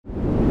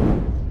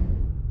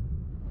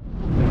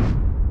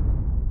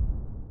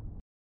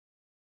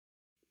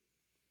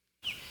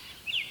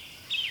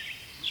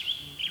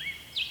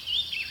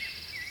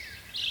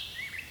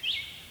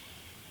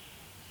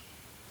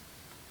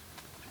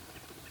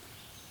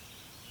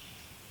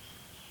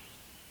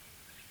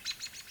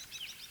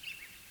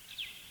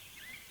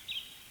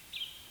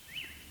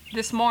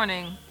This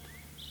morning,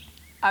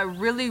 I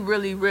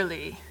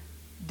really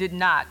did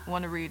not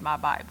want to read my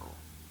Bible.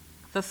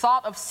 The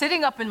thought of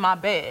sitting up in my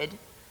bed,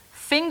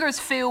 fingers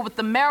filled with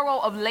the marrow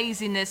of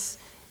laziness,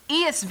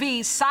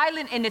 ESV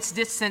silent in its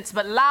distance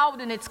but loud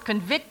in its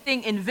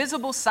convicting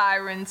invisible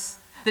sirens,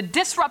 the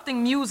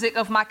disrupting music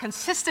of my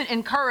consistent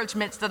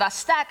encouragements that I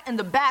stack in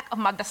the back of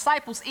my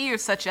disciples'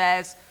 ears, such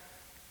as,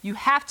 you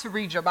have to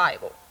read your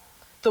Bible.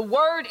 The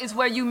Word is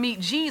where you meet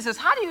Jesus.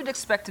 How do you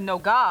expect to know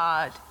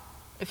God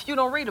if you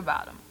don't read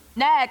about him?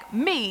 Nag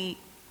me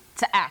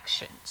to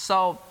action.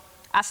 So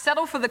I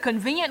settled for the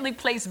conveniently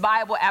placed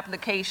Bible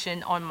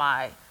application on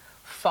my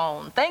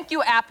phone. Thank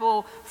you,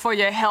 Apple, for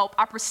your help.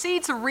 I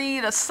proceed to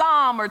read a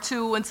psalm or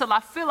two until I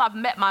feel I've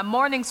met my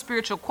morning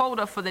spiritual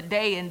quota for the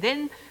day, and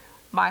then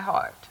my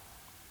heart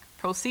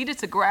proceeded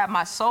to grab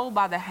my soul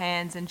by the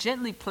hands and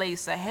gently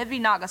place a heavy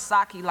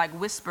Nagasaki-like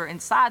whisper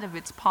inside of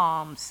its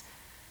palms.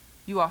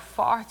 You are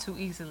far too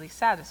easily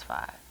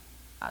satisfied,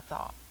 I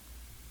thought.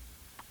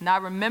 And I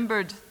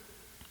remembered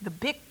the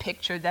big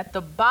picture that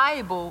the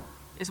Bible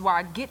is where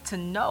I get to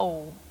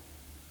know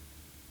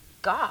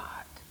God.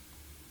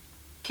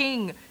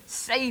 King,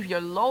 Savior,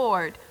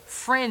 Lord,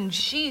 friend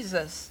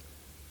Jesus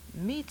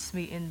meets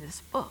me in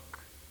this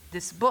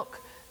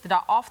book that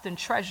I often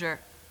treasure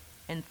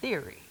in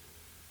theory.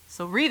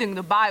 So reading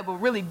the Bible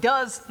really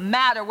does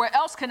matter. Where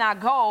else can I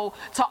go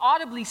to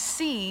audibly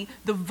see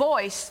the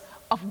voice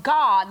of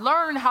God,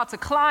 learn how to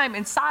climb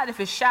inside of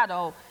his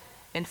shadow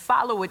and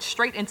follow it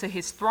straight into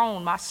his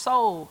throne? My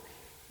soul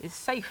is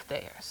safe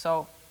there.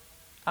 So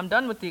I'm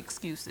done with the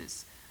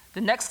excuses.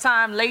 The next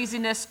time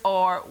laziness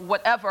or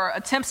whatever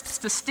attempts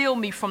to steal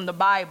me from the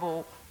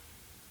Bible,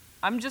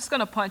 I'm just going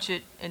to punch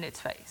it in its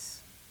face.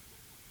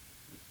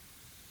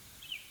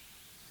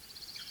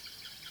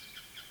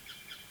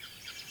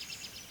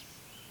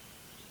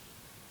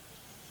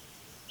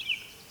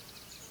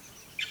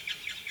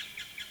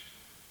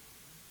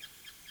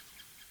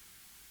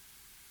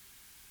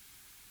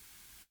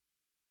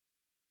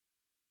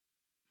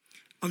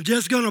 I'm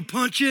just going to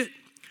punch it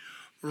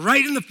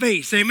right in the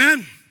face,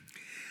 amen?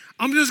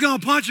 I'm just going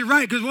to punch it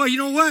right because, well, you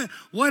know what?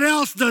 What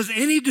else does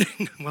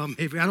well,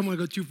 maybe I don't want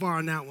to go too far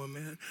on that one,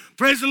 man.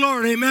 Praise the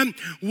Lord, amen.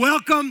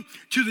 Welcome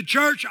to the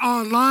church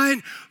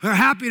online. We're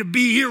happy to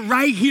be here,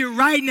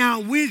 right now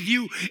with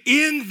you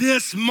in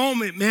this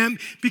moment, man,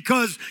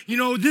 because, you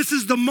know, this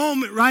is the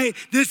moment, right?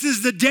 This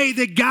is the day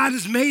that God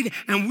has made,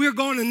 and we're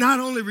going to not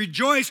only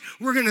rejoice,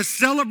 we're going to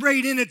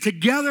celebrate in it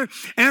together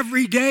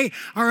every day,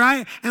 all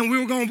right? And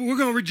we're going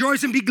to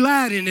rejoice and be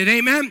glad in it,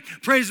 amen?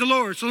 Praise the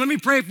Lord. So let me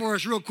pray for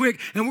us real quick,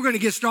 and we're going to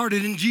get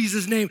started in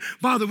Jesus' name.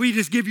 Father, we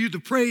just give you the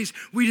praise.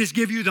 We just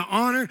give you the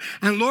honor.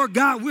 And Lord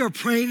God, we are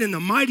praying in the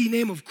mighty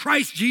name of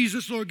Christ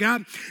Jesus, Lord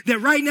God, that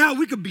right now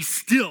we could be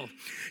still.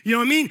 You know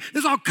what I mean?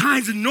 There's all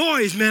kinds of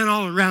noise, man,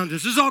 all around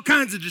us. There's all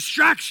kinds of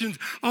distractions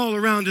all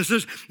around us.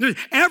 There's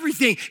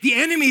everything. The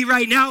enemy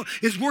right now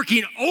is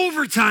working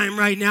overtime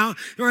right now,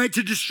 all right,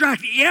 to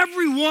distract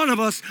every one of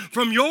us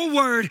from your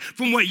word,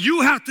 from what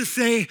you have to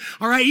say,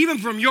 all right, even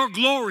from your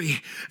glory.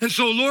 And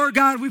so, Lord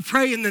God, we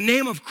pray in the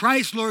name of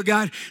Christ, Lord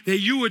God, that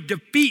you would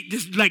defeat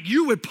this, like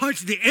you would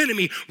punch the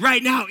enemy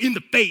right now in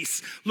the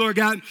face, Lord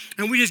God.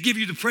 And we just give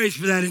you the praise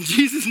for that in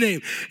Jesus'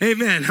 name.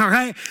 Amen, all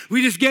right?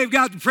 We just gave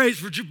God the praise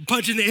for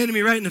punching the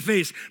enemy right in the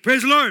face.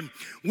 Praise the Lord.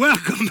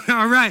 Welcome.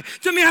 All right.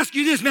 So let me ask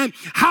you this, man.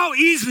 How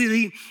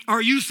easily are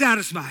you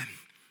satisfied?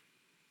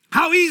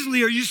 How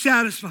easily are you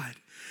satisfied?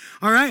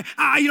 All right.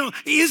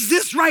 Is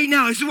this right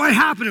now? Is this what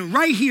happening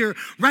right here,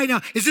 right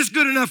now? Is this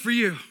good enough for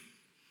you?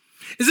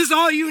 Is this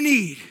all you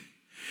need?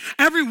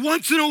 Every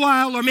once in a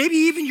while, or maybe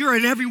even you're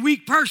an every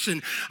week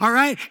person, all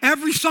right?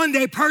 Every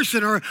Sunday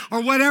person or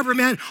whatever,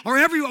 man, or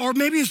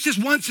maybe it's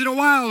just once in a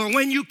while or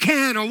when you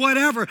can or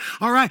whatever,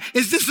 all right?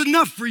 Is this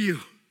enough for you?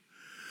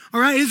 All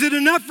right, is it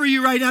enough for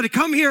you right now to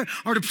come here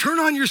or to turn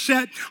on your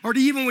set or to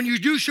even when you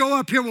do show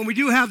up here, when we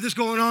do have this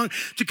going on,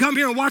 to come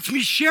here and watch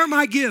me share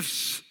my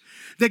gifts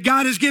that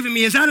God has given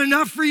me? Is that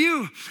enough for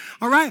you?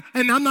 All right,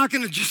 and I'm not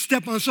going to just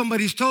step on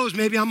somebody's toes.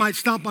 Maybe I might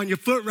stomp on your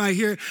foot right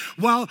here.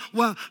 Well,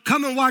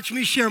 come and watch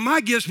me share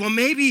my gifts. Well,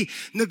 maybe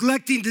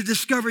neglecting to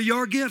discover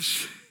your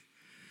gifts.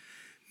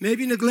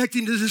 Maybe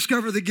neglecting to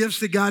discover the gifts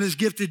that God has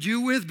gifted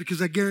you with,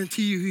 because I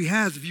guarantee you he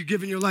has. If you've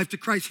given your life to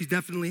Christ, he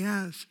definitely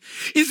has.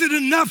 Is it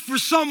enough for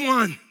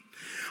someone,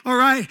 all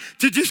right,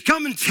 to just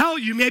come and tell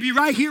you, maybe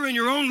right here in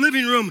your own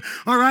living room,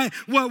 all right,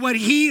 what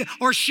he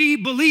or she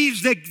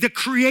believes that the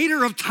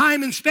creator of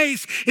time and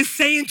space is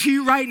saying to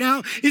you right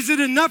now? Is it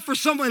enough for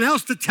someone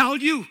else to tell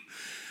you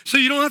so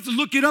you don't have to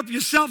look it up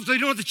yourself, so you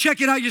don't have to check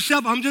it out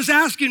yourself? I'm just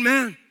asking,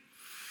 man.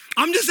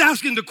 I'm just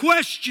asking the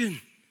question.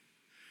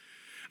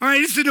 All right,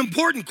 it's an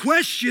important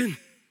question.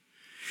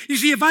 You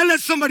see, if I let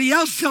somebody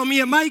else tell me,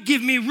 it might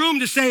give me room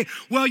to say,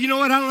 well, you know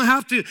what, I don't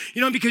have to,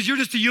 because you're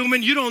just a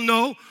human, you don't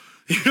know.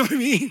 You know what I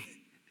mean?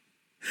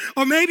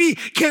 Or maybe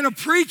can a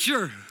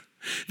preacher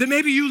that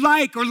maybe you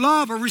like or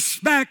love or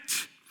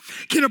respect,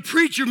 can a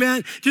preacher,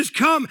 man, just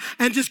come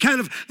and just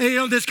kind of,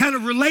 just kind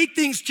of relate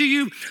things to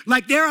you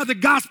like they are the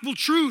gospel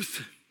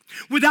truth?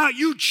 without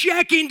you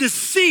checking to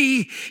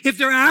see if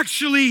they're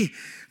actually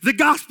the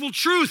gospel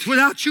truth,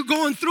 without you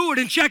going through it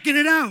and checking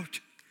it out?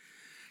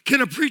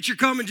 Can a preacher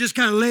come and just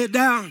kind of lay it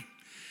down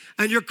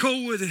and you're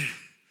cool with it?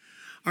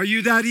 Are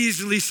you that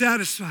easily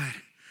satisfied?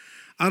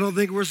 I don't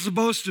think we're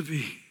supposed to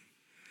be.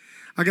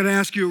 I got to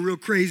ask you a real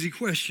crazy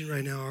question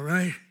right now, all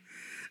right?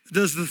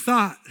 Does the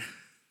thought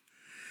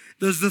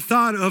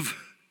of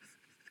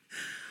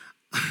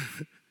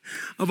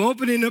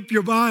opening up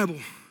your Bible,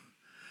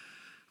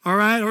 all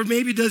right, or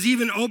maybe does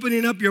even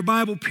opening up your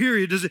Bible,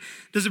 period, does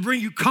it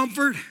bring you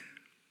comfort,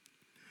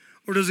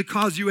 or does it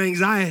cause you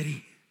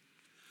anxiety?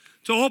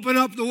 To open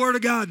up the Word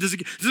of God, does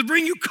it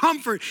bring you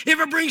comfort? If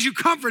it brings you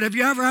comfort, have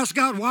you ever asked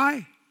God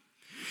why?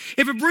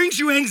 If it brings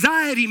you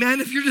anxiety,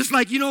 man, if you're just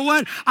like, you know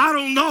what, I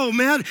don't know,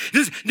 man.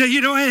 If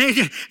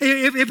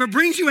it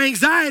brings you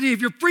anxiety,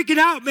 if you're freaking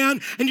out, man,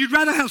 and you'd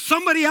rather have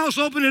somebody else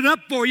open it up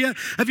for you,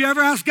 have you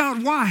ever asked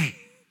God why?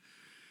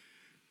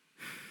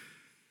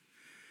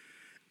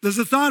 Does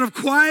the thought of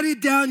quieting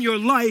down your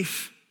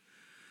life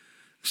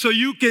so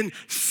you can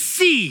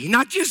see,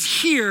 not just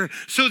hear,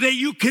 so that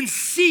you can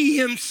see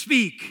Him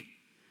speak?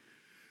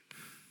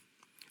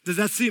 Does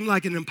that seem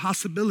like an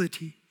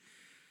impossibility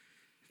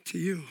to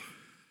you?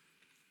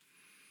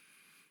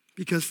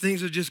 Because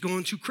things are just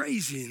going too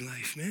crazy in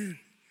life, man.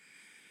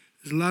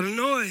 There's a lot of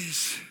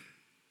noise.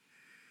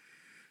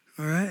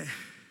 All right?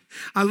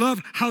 I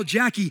love how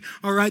Jackie,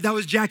 all right, that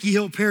was Jackie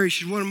Hill Perry.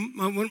 She's one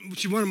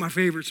of my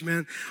favorites,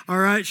 man. All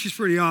right, she's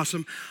pretty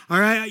awesome. All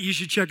right, you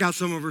should check out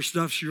some of her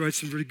stuff. She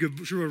wrote a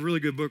really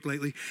good book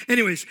lately.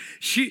 Anyways,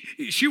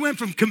 she went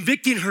from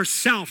convicting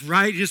herself,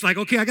 right? Just like,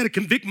 okay, I got to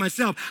convict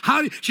myself.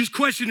 She's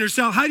questioning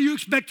herself. How do you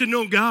expect to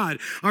know God,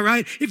 all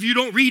right, if you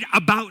don't read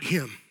about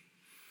Him?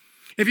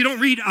 If you don't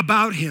read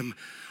about Him.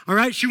 All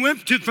right, she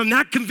went from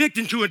that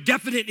convicting to a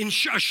definite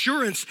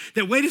assurance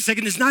that, wait a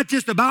second, it's not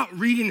just about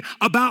reading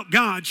about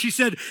God. She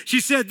said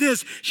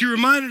this, she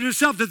reminded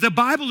herself that the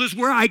Bible is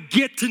where I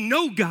get to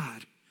know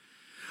God.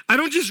 I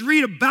don't just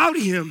read about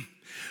Him,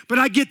 but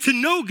I get to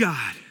know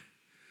God.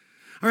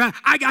 All right,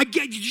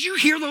 did you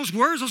hear those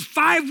words, those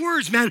 5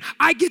 words, man?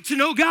 I get to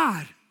know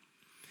God.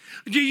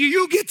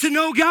 You get to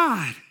know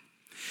God.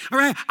 All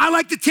right, I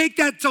like to take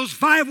those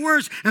 5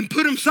 words and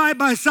put them side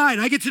by side.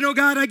 I get to know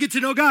God, I get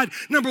to know God.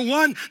 Number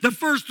 1, the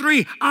first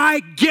 3, I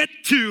get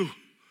to,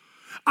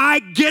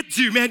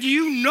 man. Do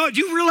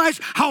you realize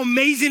how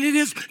amazing it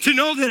is to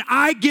know that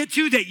I get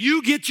to, that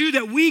you get to,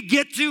 that we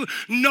get to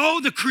know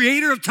the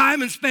creator of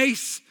time and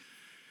space?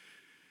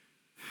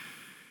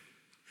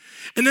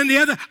 And then the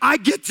other, I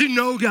get to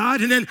know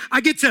God, and then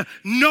I get to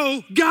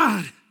know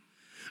God.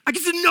 I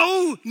get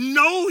to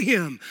know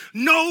Him,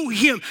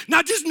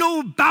 not just know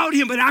about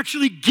Him, but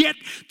actually get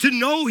to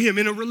know Him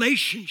in a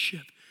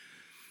relationship.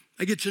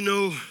 I get to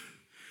know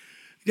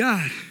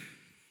God.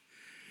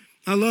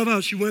 I love how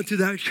she went through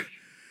that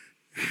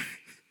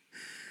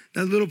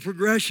little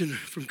progression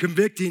from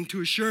convicting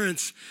to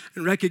assurance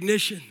and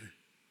recognition.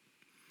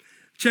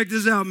 Check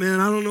this out, man.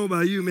 I don't know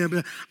about you, man,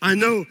 but I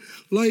know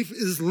life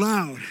is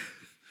loud.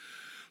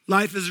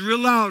 Life is real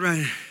loud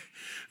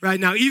right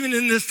now. Even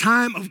in this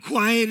time of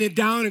quieting it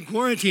down and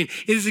quarantine,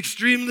 it is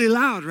extremely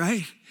loud,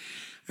 right?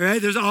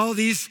 Right? There's all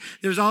these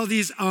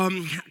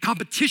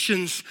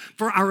competitions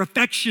for our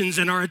affections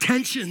and our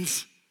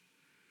attentions.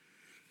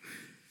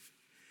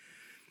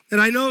 And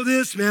I know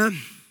this, man,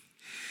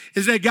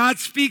 is that God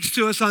speaks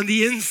to us on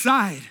the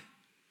inside.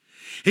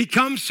 He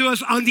comes to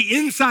us on the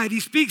inside.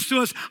 He speaks to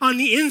us on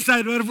the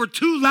inside. But if we're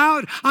too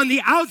loud on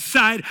the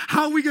outside,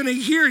 how are we going to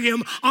hear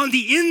Him on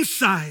the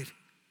inside?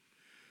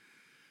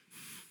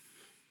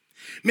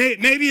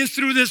 Maybe it's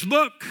through this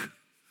book.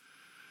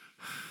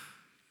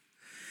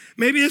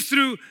 Maybe it's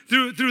through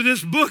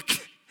this book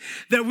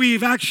that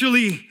we've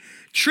actually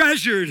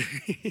treasured.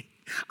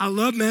 I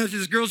love, man,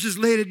 this girl's just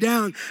laid it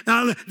down.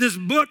 Now, this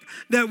book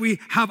that we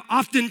have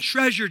often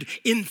treasured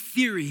in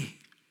theory,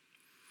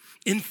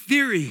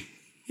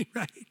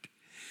 right?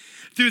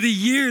 Through the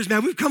years,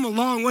 man, we've come a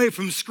long way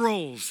from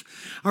scrolls,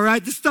 all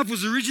right? This stuff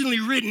was originally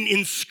written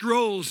in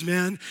scrolls,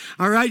 man,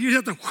 all right? You'd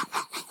have to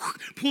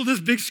pull this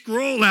big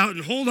scroll out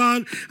and hold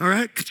on, all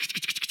right?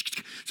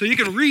 So you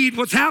can read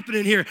what's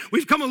happening here.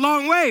 We've come a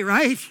long way,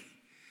 right?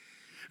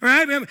 All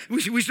right, man,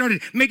 we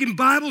started making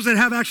Bibles that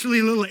have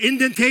actually little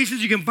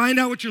indentations. You can find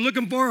out what you're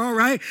looking for, all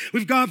right?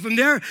 We've gone from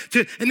there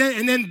to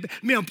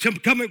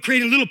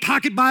creating little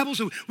pocket Bibles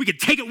so we could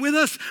take it with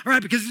us, all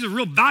right? Because these are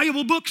real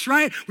valuable books,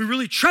 right? We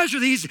really treasure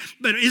these,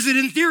 but is it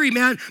in theory,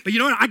 man? But you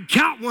know what? I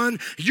got one.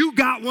 You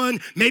got one.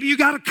 Maybe you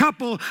got a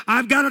couple.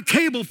 I've got a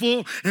table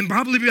full, and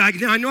probably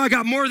I know I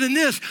got more than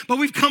this, but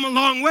we've come a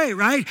long way,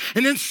 right?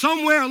 And then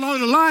somewhere along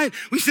the line,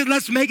 we said,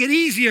 let's make it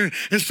easier.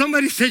 And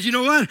somebody said, you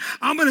know what?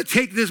 I'm going to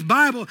take this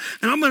Bible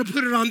and I'm going to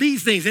put it on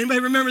these things. Anybody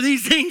remember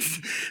these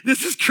things?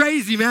 This is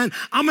crazy, man.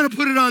 I'm going to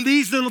put it on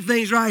these little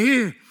things right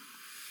here.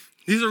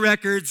 These are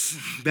records.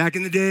 Back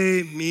in the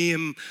day, me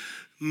and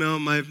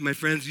my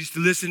friends used to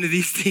listen to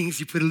these things.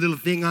 You put a little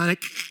thing on it,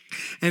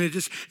 and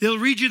it'll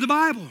read you the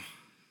Bible.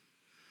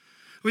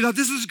 We thought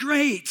this is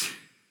great.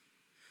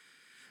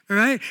 all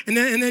right? And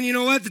then you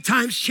know what? The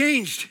times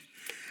changed.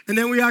 And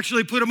then we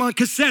actually put them on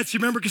cassettes. You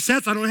remember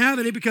cassettes? I don't have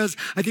any because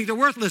I think they're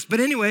worthless. But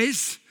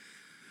anyways,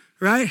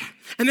 right?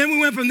 And then we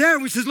went from there.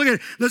 We said, look at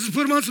it. Let's just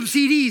put them on some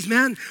CDs,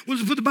 man. We'll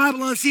just put the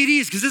Bible on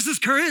CDs because this is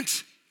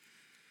current.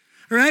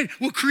 All right?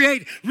 We'll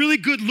create really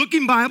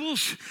good-looking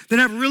Bibles that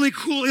have really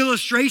cool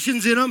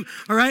illustrations in them,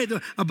 all right?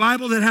 A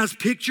Bible that has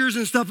pictures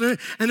and stuff in it.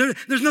 And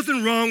there's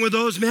nothing wrong with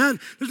those, man.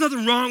 There's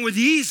nothing wrong with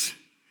these.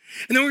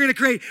 And then we're going to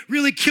create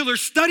really killer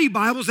study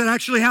Bibles that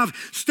actually have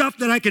stuff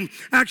that I can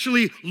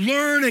actually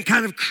learn and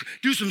kind of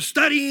do some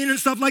studying and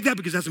stuff like that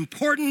because that's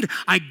important.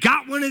 I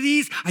got one of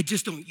these. I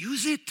just don't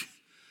use it.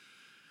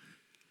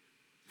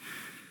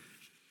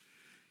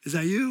 Is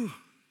that you?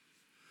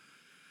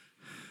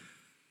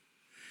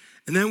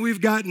 And then we've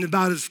gotten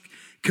about as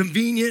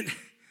convenient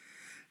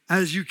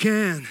as you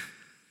can,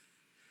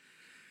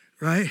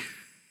 right?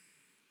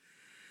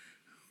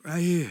 Right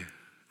here.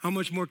 How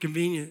much more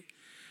convenient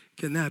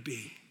can that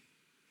be?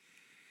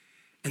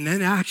 And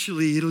then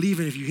actually, it'll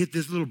even, if you hit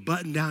this little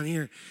button down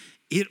here,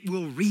 it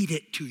will read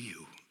it to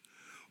you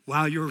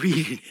while you're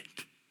reading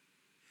it.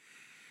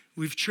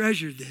 We've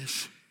treasured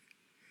this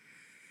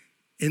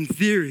in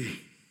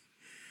theory,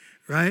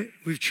 right?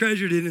 We've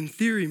treasured it in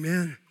theory,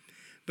 man.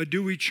 But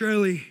do we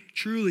truly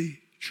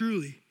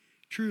treasure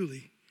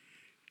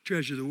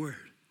the Word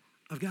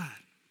of God?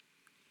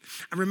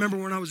 I remember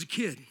when I was a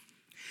kid,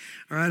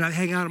 all right, I'd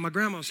hang out at my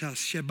grandma's house.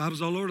 She had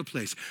Bibles all over the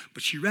place,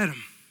 but she read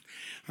them.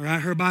 All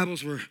right, her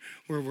Bibles were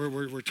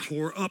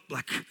tore up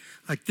like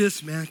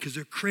this, man, because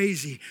they're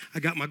crazy. I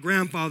got my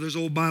grandfather's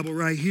old Bible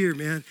right here,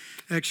 man.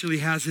 Actually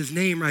has his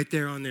name right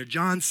there on there,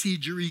 John C.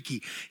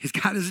 Jaricki. He's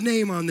got his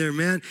name on there,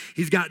 man.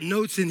 He's got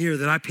notes in here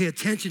that I pay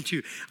attention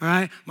to, all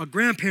right? My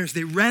grandparents,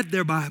 they read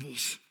their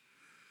Bibles.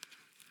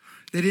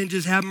 They didn't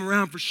just have them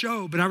around for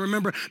show, but I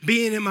remember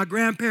being in my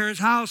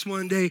grandparents' house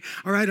one day,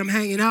 all right, I'm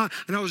hanging out,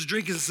 and I was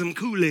drinking some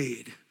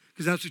Kool-Aid,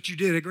 because that's what you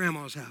did at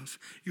grandma's house.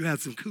 You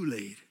had some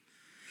Kool-Aid.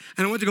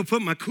 And I went to go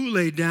put my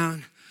Kool-Aid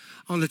down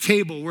on the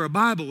table where a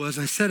Bible was,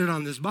 and I set it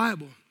on this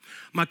Bible.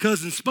 My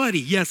cousin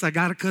Spuddy, yes, I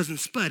got a cousin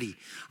Spuddy,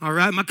 all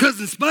right? My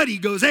cousin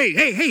Spuddy goes,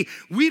 hey,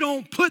 we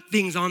don't put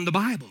things on the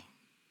Bible.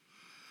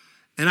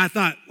 And I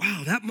thought,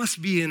 wow, that must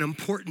be an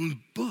important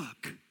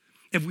book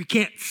if we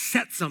can't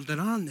set something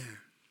on there.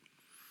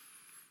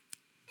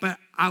 But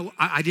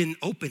I didn't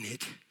open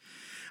it.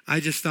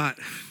 I just thought,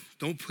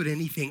 don't put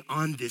anything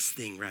on this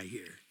thing right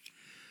here.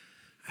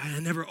 I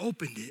never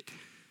opened it.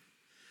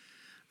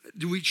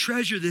 Do we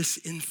treasure this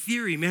in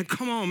theory, man?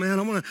 Come on, man.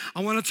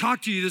 I want to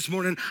talk to you this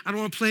morning. I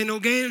don't want to play no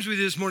games with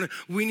you this morning.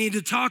 We need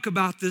to talk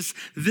about this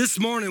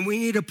morning. We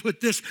need to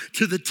put this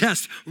to the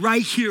test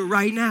right here,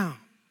 right now.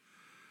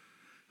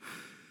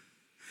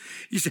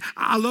 You say,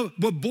 I love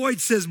what Boyd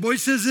says.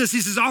 Boyd says this.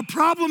 He says, our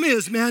problem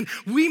is, man,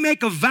 we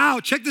make a vow.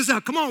 Check this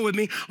out. Come on with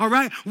me, all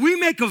right? We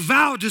make a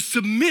vow to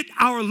submit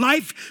our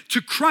life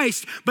to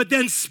Christ, but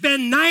then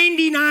spend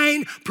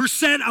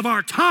 99% of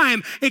our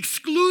time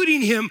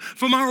excluding him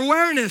from our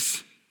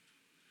awareness.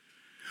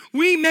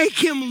 We make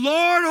him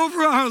Lord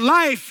over our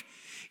life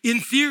in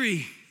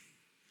theory.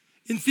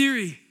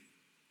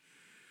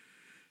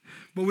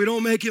 But we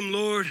don't make him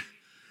Lord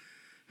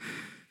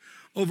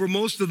over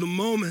most of the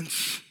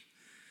moments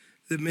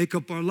that make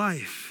up our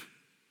life,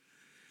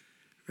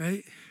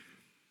 right?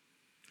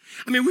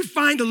 I mean, we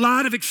find a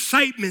lot of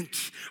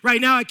excitement. Right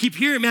now, I keep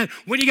hearing, man,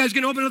 when are you guys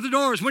going to open up the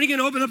doors? When are you going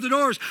to open up the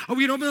doors? Are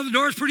we going to open up the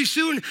doors pretty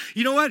soon?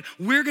 You know what?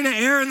 We're going to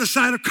err on the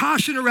side of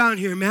caution around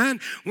here, man.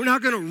 We're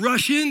not going to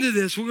rush into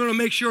this. We're going to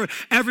make sure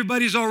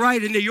everybody's all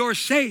right and that you're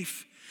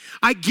safe.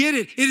 I get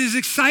it. It is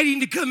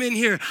exciting to come in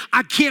here.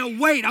 I can't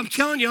wait. I'm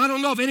telling you, I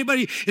don't know if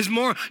anybody is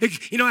more,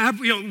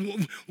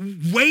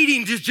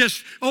 waiting to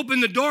just open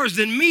the doors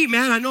than me,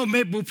 man. I know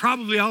maybe we're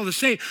probably all the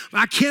same.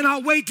 But I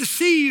cannot wait to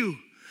see you,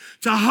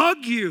 to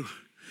hug you,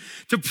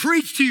 to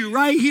preach to you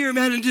right here,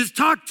 man, and just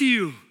talk to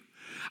you.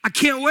 I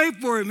can't wait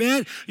for it,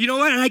 man. You know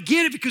what? And I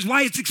get it because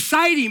why it's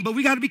exciting, but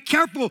we got to be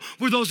careful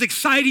with those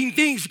exciting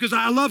things because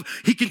I love,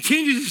 he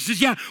continues, he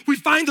says, yeah, we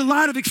find a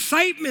lot of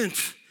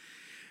excitement.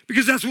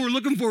 Because that's what we're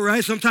looking for,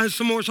 right? Sometimes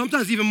some more,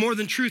 sometimes even more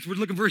than truth, we're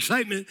looking for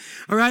excitement,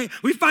 all right?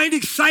 We find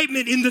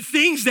excitement in the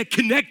things that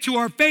connect to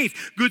our faith.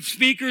 Good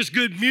speakers,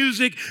 good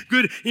music,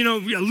 good,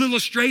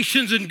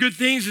 illustrations and good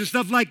things and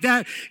stuff like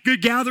that.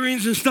 Good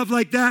gatherings and stuff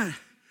like that.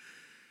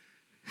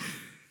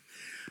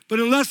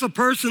 But unless a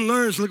person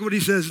learns, look what he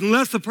says,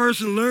 unless a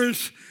person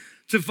learns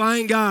to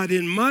find God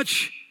in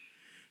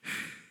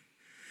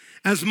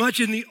as much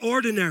in the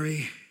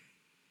ordinary,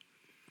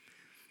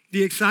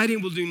 the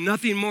exciting will do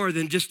nothing more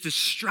than just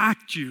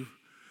distract you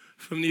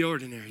from the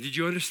ordinary. Did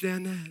you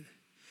understand that?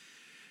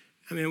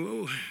 I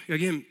mean,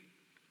 again,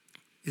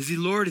 is he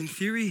Lord in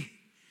theory?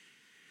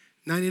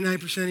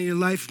 99% of your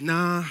life?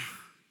 Nah.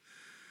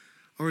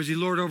 Or is he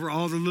Lord over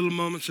all the little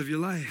moments of your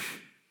life?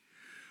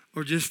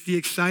 Or just the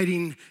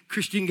exciting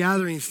Christian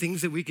gatherings,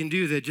 things that we can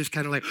do that just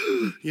kind of like,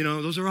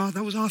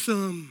 that was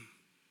awesome.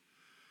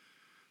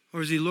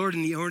 Or is he Lord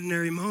in the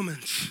ordinary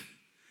moments?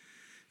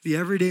 The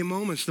everyday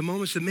moments, the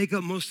moments that make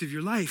up most of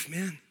your life,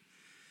 man.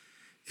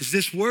 Is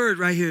this word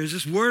right here, is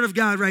this word of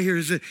God right here,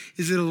 is it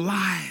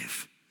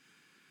alive?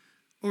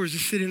 Or is it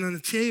sitting on the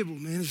table,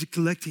 man? Is it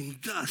collecting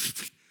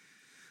dust?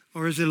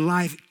 Or is it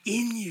alive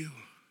in you?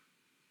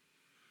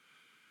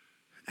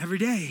 Every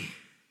day.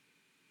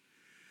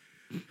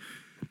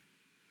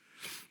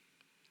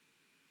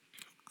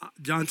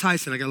 John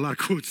Tyson, I got a lot of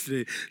quotes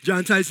today.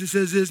 John Tyson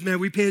says this, man,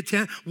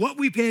 what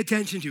we pay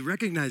attention to,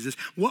 recognize this,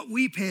 what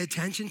we pay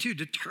attention to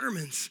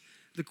determines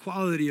the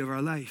quality of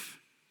our life.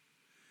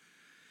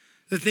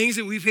 The things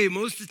that we pay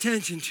most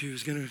attention to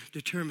is going to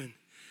determine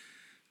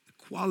the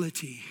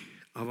quality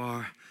of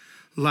our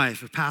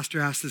life. A pastor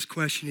asked this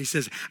question. He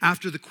says,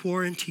 after the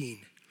quarantine,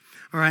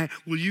 all right,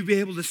 will you be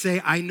able to say,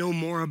 I know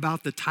more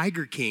about the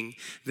Tiger King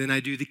than I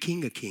do the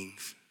King of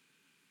Kings?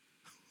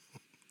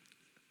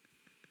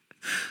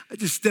 I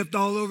just stepped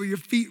all over your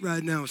feet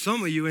right now.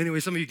 Some of you, anyway,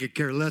 some of you could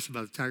care less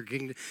about the Tiger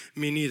King.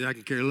 Me neither, I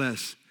can care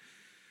less.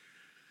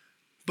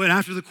 But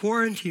after the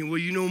quarantine, will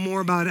you know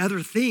more about other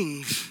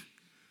things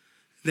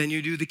than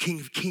you do the King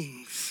of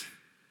Kings?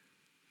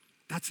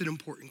 That's an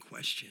important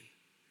question.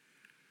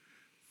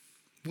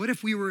 What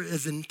if we were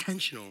as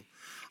intentional,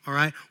 all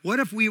right? What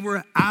if we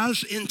were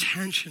as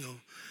intentional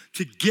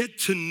to get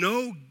to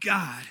know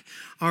God,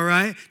 all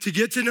right? To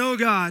get to know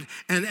God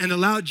and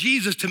allow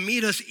Jesus to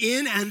meet us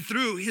in and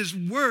through his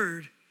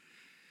word.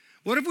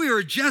 What if we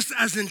were just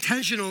as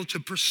intentional to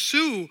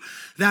pursue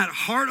that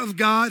heart of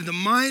God, the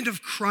mind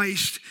of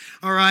Christ,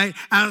 all right,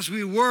 as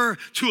we were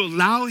to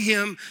allow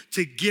him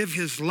to give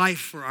his life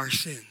for our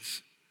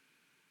sins?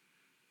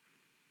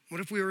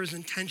 What if we were as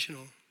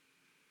intentional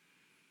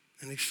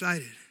and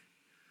excited?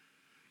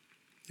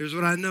 Here's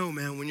what I know,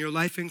 man. When your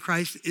life in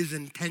Christ is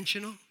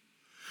intentional,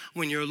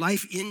 when your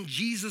life in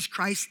Jesus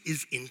Christ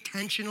is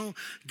intentional,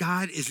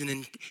 God is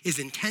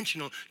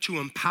intentional to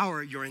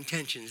empower your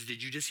intentions.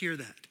 Did you just hear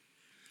that?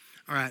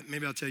 All right,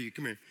 maybe I'll tell you,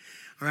 come here.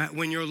 All right,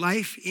 when your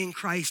life in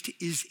Christ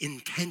is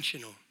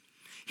intentional,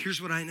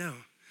 here's what I know.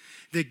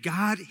 That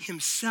God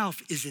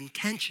himself is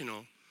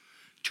intentional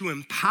to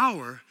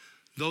empower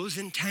those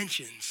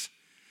intentions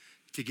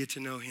to get to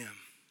know him,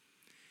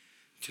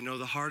 to know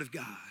the heart of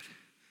God,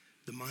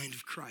 the mind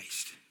of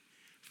Christ,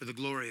 for the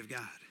glory of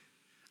God.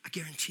 I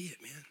guarantee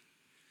it, man.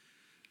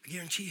 I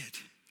guarantee it.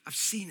 I've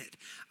seen it.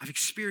 I've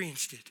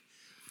experienced it.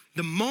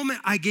 The moment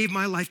I gave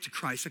my life to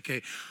Christ,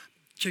 okay,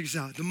 check this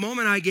out. The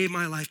moment I gave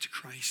my life to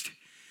Christ,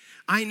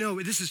 I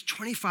know this is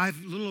a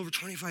little over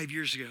 25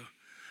 years ago.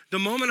 The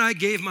moment I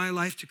gave my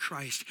life to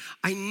Christ,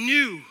 I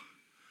knew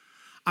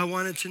I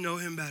wanted to know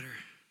him better.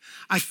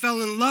 I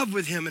fell in love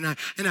with him and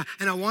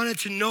I wanted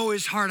to know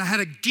his heart. I had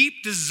a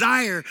deep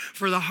desire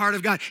for the heart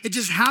of God. It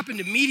just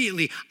happened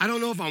immediately. I don't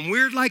know if I'm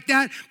weird like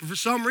that, but for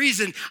some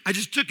reason, I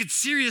just took it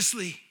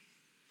seriously.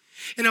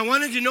 And I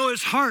wanted to know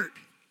his heart.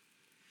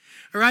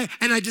 All right,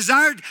 and I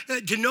desired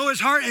to know his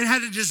heart and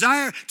had a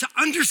desire to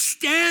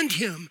understand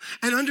him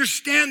and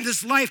understand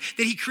this life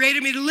that he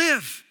created me to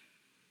live.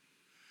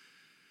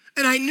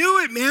 And I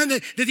knew it, man,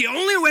 that the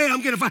only way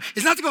I'm going to find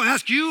is not to go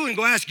ask you and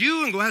go ask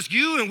you and go ask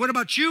you and what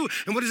about you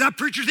and what does that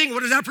preacher think?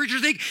 What does that preacher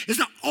think? Is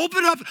to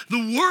open up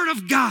the word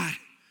of God.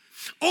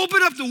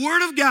 Open up the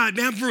word of God,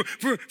 man,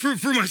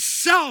 for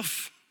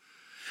myself.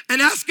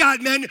 And ask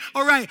God, man,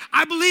 all right,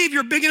 I believe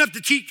you're big enough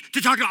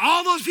to talk to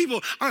all those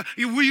people.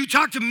 Will you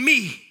talk to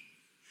me?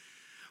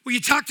 Will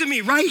you talk to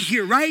me right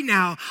here, right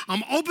now?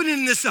 I'm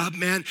opening this up,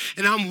 man,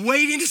 and I'm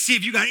waiting to see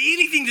if you got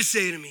anything to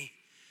say to me.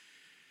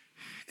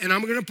 And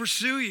I'm going to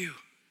pursue you.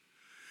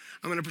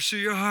 I'm going to pursue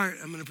your heart.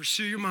 I'm going to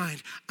pursue your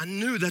mind. I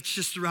knew that's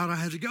just the route I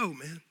had to go,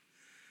 man.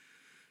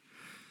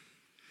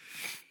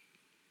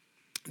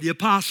 The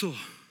apostle,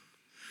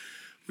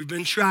 we've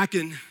been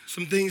tracking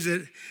some things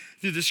that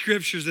through the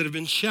scriptures that have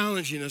been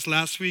challenging us.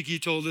 Last week he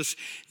told us,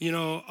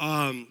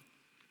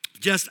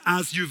 just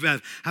as you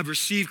have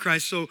received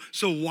Christ,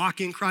 so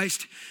walk in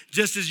Christ.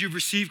 Just as you've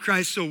received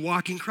Christ, so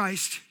walk in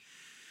Christ.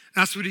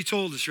 That's what he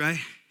told us, right?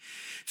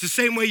 It's the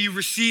same way you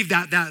received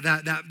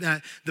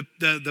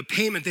the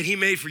payment that he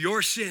made for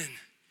your sin.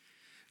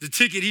 The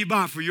ticket he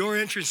bought for your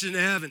entrance into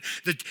heaven,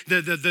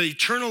 the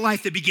eternal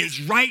life that begins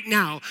right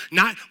now,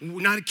 not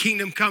a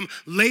kingdom come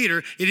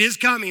later. It is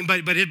coming,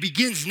 but it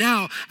begins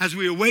now as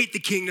we await the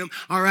kingdom,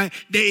 all right?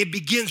 It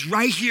begins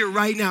right here,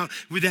 right now,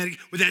 with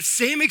that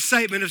same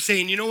excitement of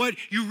saying, you know what?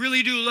 You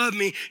really do love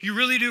me. You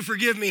really do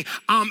forgive me.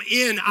 I'm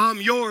in,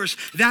 I'm yours.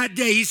 That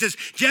day, he says,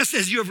 just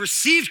as you have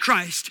received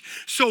Christ,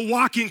 so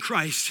walk in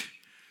Christ.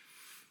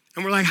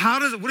 And we're like,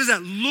 what does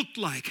that look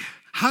like?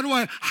 How do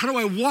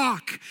I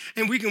walk?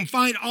 And we can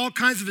find all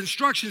kinds of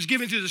instructions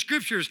given through the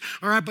scriptures,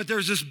 all right? But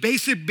there's this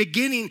basic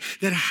beginning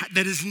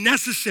that is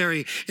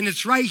necessary, and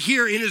it's right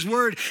here in his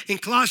word in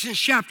Colossians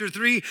chapter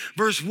 3,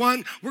 verse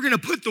 1. We're going to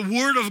put the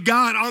word of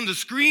God on the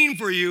screen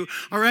for you,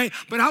 all right?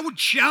 But I would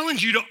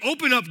challenge you to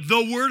open up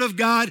the word of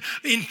God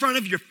in front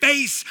of your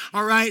face,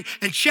 all right?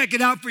 And check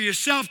it out for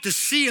yourself to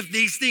see if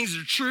these things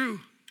are true.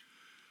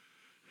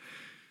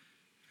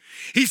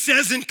 He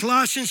says in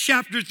Colossians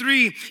chapter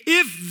 3,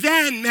 if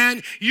then,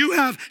 man, you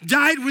have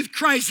died with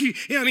Christ,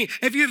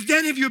 if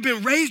you have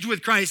been raised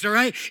with Christ, all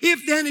right?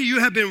 If then you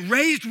have been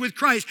raised with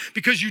Christ,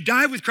 because you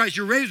died with Christ,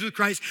 you're raised with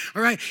Christ,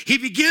 all right? He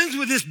begins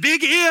with this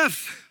big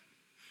if.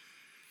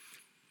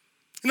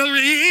 In other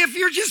words, if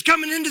you're just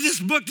coming into this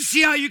book to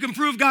see how you can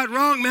prove God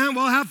wrong, man,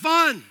 well, have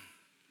fun.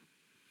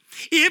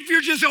 If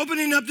you're just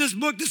opening up this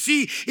book to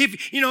see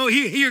if,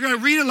 you're going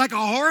to read it like a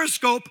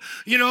horoscope,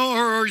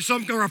 or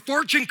a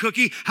fortune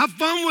cookie, have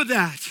fun with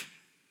that.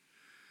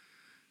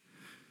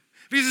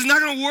 Because it's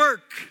not going to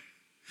work.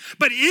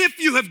 But if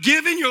you have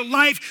given your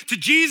life to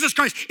Jesus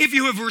Christ, if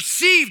you have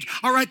received,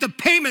 all right, the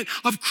payment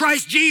of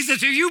Christ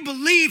Jesus, if you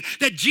believe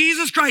that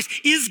Jesus Christ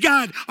is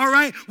God, all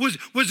right, was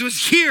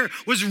here,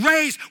 was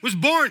raised, was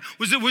born,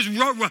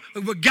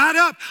 got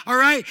up, all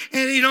right,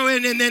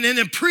 and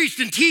then preached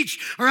and teached,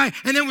 all right,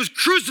 and then was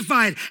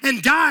crucified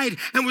and died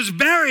and was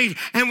buried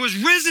and was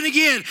risen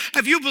again.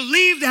 If you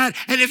believe that,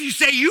 and if you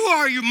say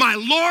you're my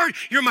Lord,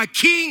 you're my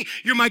King,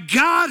 you're my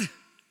God.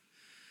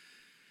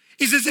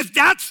 He says,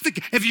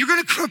 if you're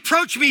going to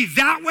approach me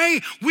that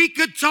way, we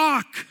could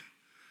talk.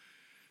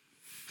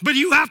 But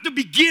you have to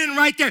begin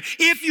right there.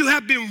 If you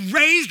have been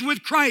raised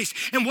with Christ,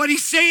 and what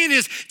he's saying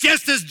is,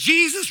 just as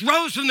Jesus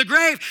rose from the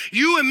grave,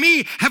 you and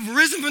me have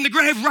risen from the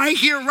grave right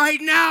here,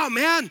 right now,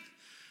 man.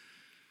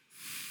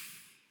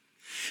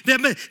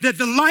 That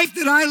the life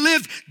that I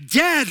lived,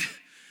 dead,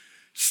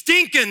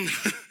 stinking,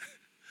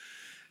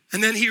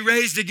 and then he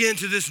raised again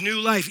to this new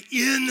life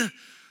in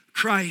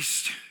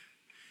Christ.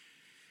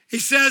 He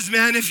says,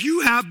 man, if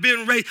you have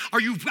been raised, are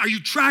you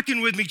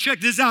tracking with me? Check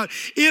this out.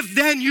 If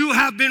then you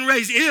have been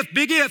raised,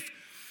 big if,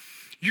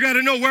 you got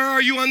to know, where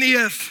are you on the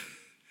if?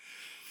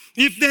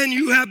 If then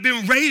you have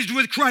been raised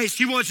with Christ,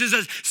 he wants to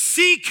say,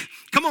 seek.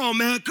 Come on,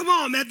 man.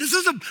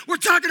 We're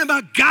talking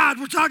about God.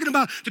 We're talking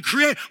about the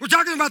Creator. We're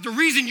talking about the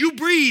reason you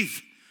breathe,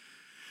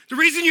 the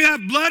reason you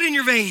have blood in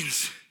your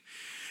veins,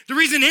 the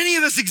reason any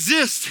of us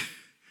exist.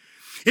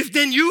 If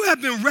then you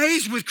have been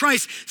raised with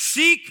Christ,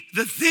 seek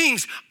the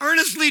things,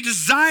 earnestly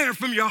desire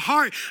from your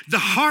heart, the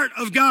heart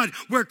of God,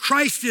 where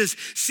Christ is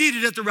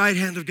seated at the right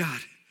hand of God.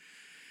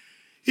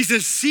 He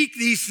says, seek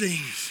these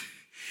things.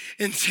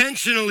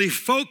 Intentionally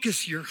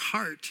focus your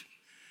heart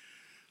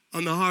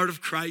on the heart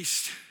of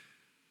Christ.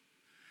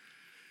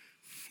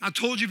 I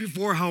told you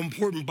before how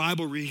important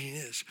Bible reading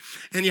is.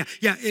 And yeah,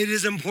 it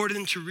is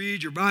important to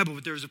read your Bible,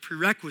 but there's a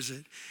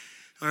prerequisite,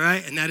 all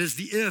right? And that is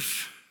the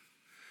if.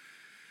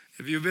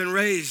 If you've been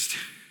raised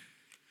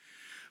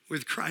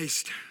with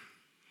Christ,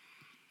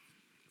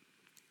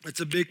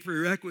 that's a big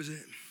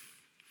prerequisite.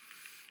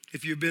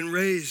 If you've been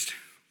raised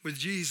with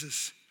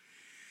Jesus,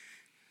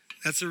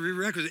 that's a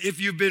prerequisite. If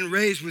you've been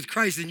raised with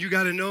Christ, then you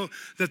got to know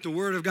that the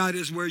Word of God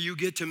is where you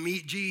get to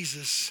meet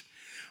Jesus,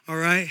 all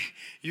right?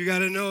 You got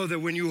to know that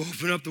when you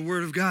open up the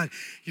Word of God,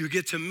 you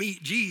get to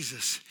meet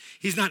Jesus.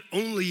 He's not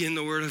only in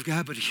the Word of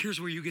God, but here's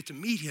where you get to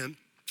meet him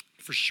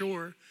for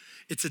sure.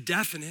 It's a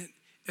definite.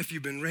 If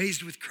you've been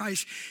raised with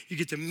Christ, you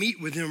get to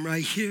meet with him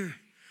right here.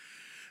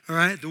 All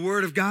right? The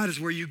Word of God is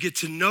where you get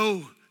to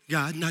know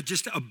God, not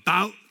just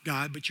about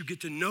God, but you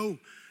get to know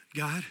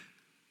God.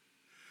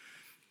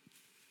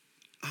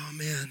 Oh,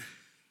 man.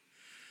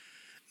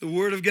 The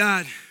Word of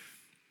God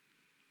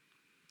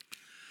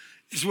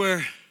is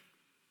where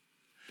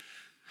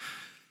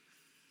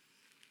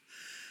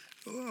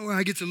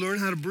I get to learn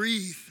how to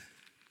breathe.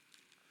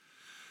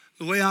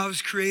 The way I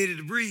was created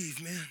to breathe,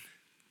 man.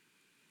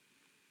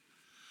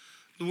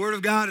 The Word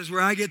of God is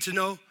where I get to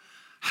know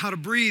how to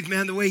breathe,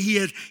 man, the way he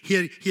had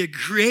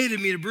created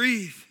me to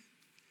breathe.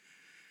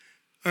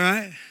 All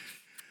right?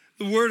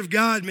 The Word of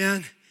God,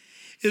 man,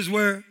 is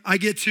where I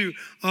get to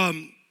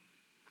learn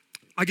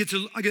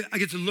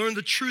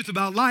the truth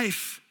about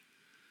life.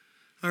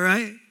 All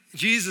right?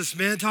 Jesus,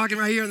 man, talking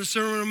right here on the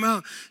Sermon on the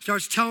Mount,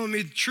 starts telling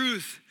me the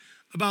truth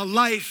about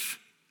life.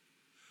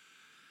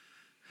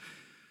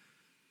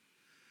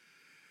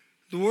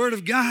 The Word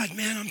of God,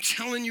 man, I'm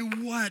telling you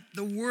what,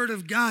 the Word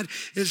of God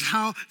is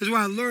where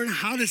I learn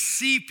how to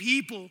see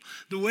people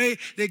the way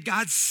that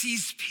God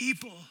sees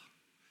people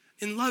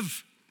in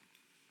love.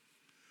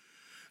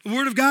 The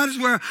Word of God is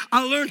where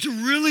I learn to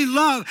really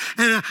love,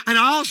 and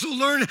I also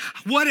learn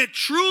what it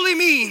truly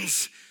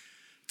means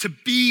to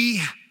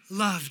be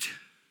loved.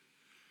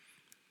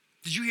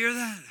 Did you hear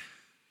that?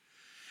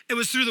 It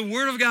was through the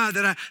Word of God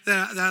that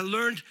I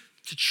learned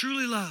to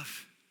truly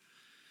love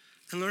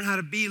and learn how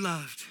to be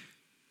loved.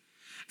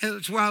 And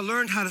it's where I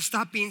learned how to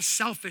stop being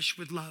selfish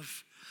with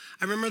love.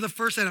 I remember the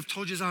first day, I've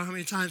told you this how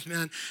many times,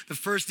 man, the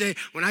first day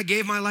when I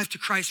gave my life to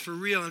Christ for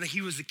real and he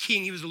was the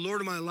King, he was the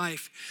Lord of my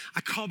life,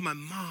 I called my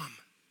mom.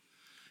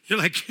 You're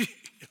like,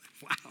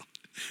 wow,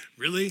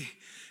 really?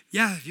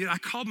 Yeah, dude, I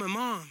called my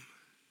mom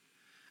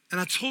and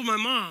I told my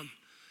mom,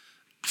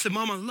 I said,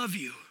 Mom, I love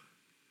you.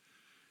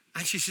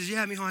 And she says,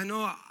 yeah, Mijo, I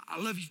know, I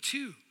love you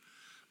too.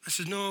 I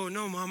said, no,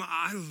 Mom,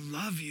 I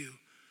love you.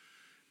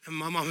 And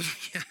my mom was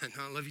like, yeah,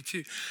 no, I love you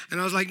too. And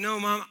I was like, no,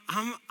 Mom,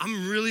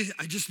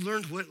 I just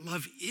learned what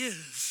love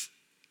is.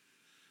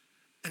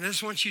 And I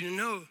just want you to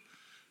know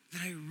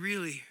that I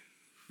really,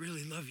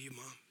 really love you,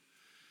 Mom.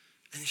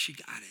 And then she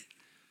got it.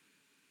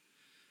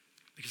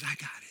 Because I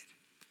got it.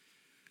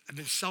 I've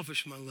been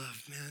selfish with my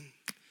love, man,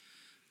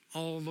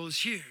 all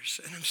those years.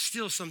 And I'm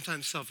still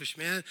sometimes selfish,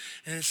 man.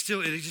 And it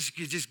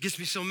just gets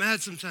me so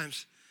mad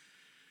sometimes.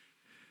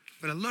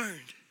 But I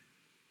learned.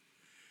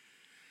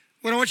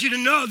 What I want you to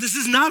know, this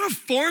is not a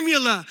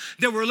formula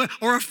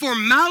or a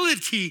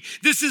formality.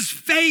 This is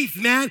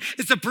faith, man.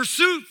 It's a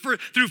pursuit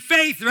through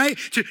faith, right?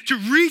 To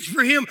reach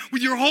for him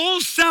with your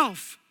whole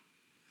self.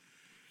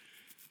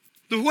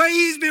 The way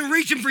he's been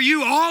reaching for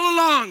you all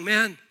along,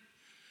 man.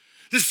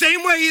 The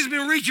same way he's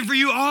been reaching for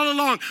you all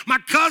along. My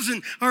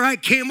cousin, all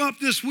right, came up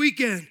this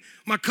weekend.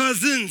 My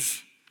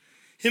cousins,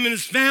 him and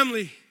his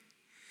family.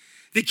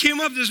 They came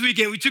up this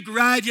weekend. We took a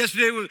ride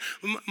yesterday with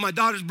my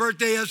daughter's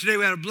birthday yesterday.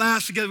 We had a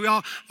blast together.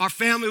 Our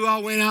family, we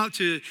all went out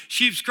to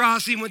Sheep's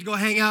Crossing, went to go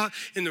hang out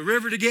in the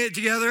river to get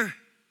together.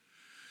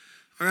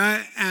 All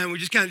right, and we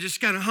just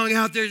kind of hung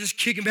out there, just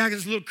kicking back in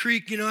this little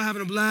creek,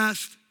 having a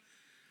blast.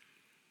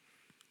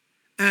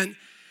 And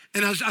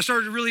I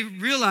started to really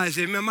realize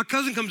it. Man, my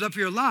cousin comes up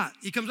here a lot.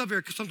 He comes up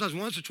here sometimes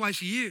once or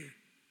twice a year.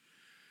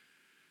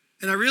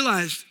 And I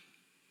realized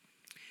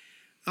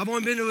I've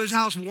only been to his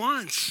house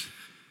once.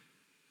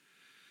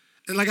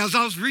 And as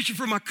I was reaching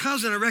for my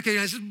cousin, I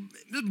recognized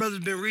this brother's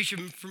been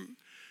reaching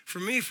for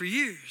me for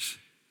years.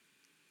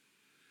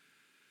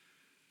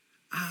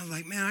 I was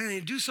like, man, I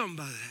need to do something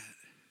about that.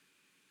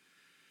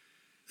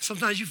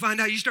 Sometimes you find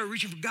out you start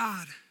reaching for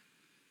God.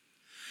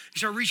 You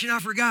start reaching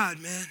out for God,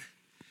 man.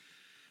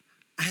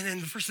 And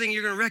then the first thing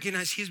you're going to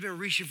recognize, he's been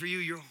reaching for you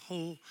your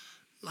whole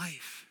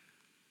life.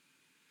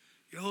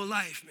 Your whole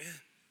life,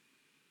 man.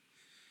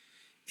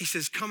 He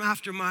says, come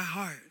after my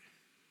heart.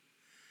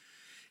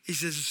 He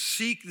says,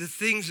 seek the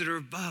things that are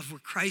above where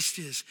Christ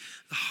is,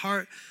 the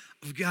heart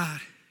of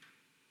God.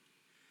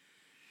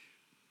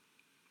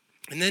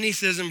 And then he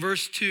says in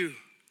verse 2,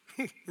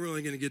 we're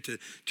only going to get to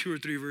 2 or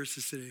 3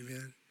 verses today,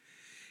 man.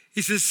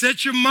 He says,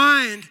 set your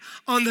mind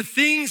on the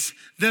things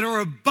that are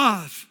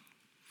above.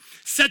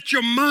 Set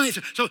your mind.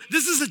 So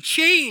this is a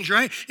change,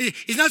 right?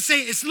 He's not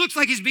saying, it looks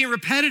like he's being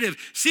repetitive.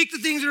 Seek the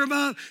things that are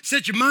above.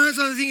 Set your minds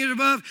on the things that are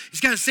above.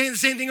 He's kind of saying the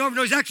same thing over.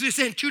 No, he's actually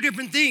saying 2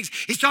 different things.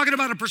 He's talking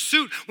about a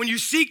pursuit. When you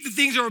seek the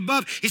things that are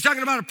above, he's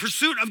talking about a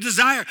pursuit of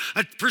desire,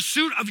 a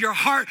pursuit of your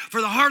heart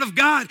for the heart of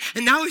God.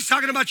 And now he's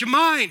talking about your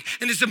mind.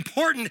 And it's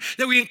important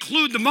that we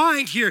include the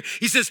mind here.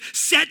 He says,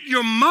 set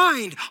your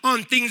mind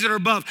on things that are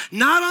above,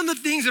 not on the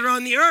things that are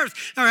on the earth.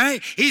 All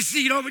right? He's,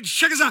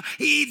 check us out.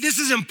 This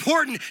is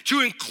important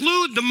to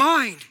include the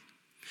mind.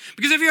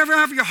 Because if you ever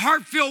have your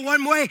heart feel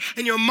one way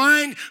and your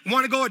mind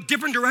want to go a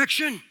different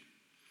direction,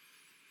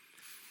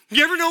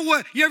 you ever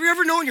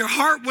know in your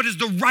heart what is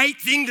the right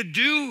thing to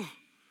do,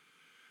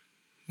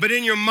 but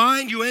in your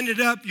mind you end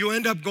up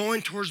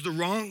going towards the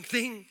wrong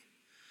thing,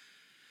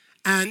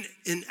 and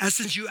in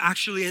essence you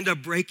actually end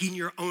up breaking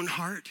your own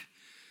heart.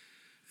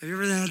 Have you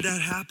ever had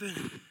that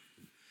happen?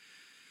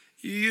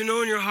 You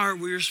know in your heart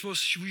where you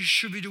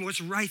should be doing what's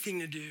the right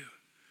thing to do.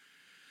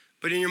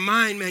 But in your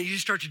mind, man, you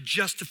start to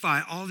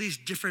justify all these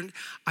different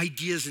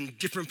ideas and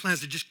different plans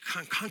that just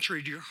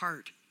contrary to your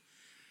heart.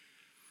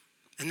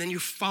 And then you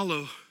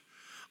follow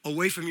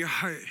away from your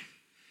heart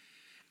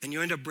and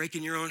you end up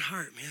breaking your own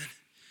heart,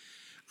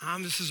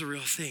 man. This is a real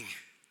thing.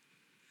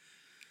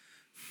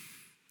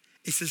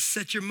 It says,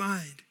 set your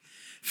mind,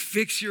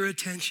 fix your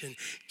attention,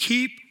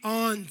 keep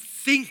on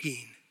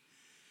thinking.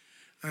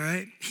 All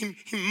right? He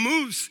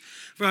moves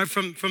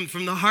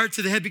from the heart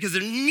to the head because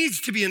there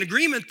needs to be an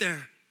agreement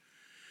there.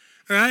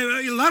 All right?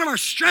 A lot of our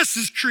stress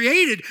is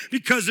created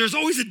because there's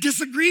always a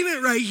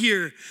disagreement right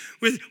here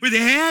with the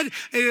head,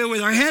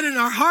 with our head and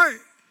our heart.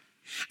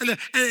 And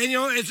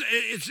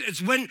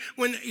it's when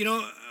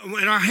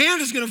our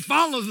hand is going to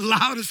follow the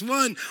loudest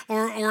one,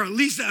 or at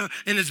least,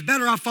 and it's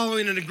better off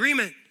following an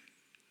agreement.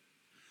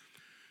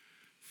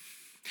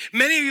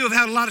 Many of you have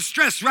had a lot of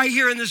stress right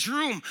here in this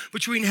room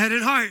between head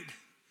and heart.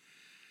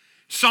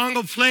 Song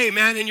will play,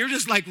 man, and you're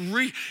just like,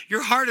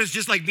 your heart is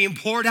just like being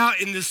poured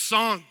out in this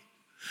song.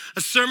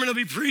 A sermon will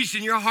be preached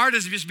and your heart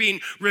is just being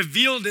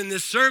revealed in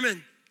this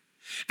sermon.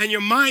 And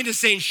your mind is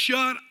saying,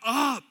 shut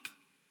up.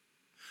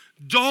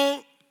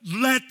 Don't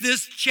let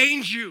this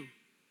change you.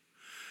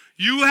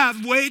 You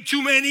have way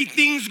too many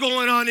things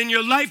going on in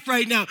your life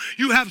right now.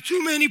 You have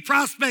too many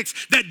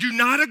prospects that do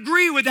not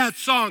agree with that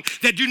song,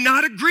 that do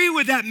not agree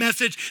with that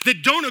message,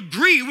 that don't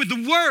agree with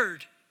the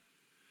word.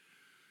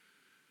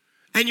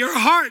 And your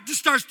heart just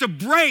starts to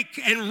break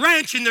and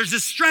wrench, and there's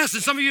this stress.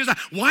 And some of you are like,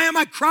 why am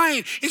I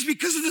crying? It's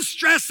because of the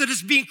stress that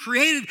is being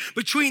created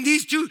between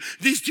these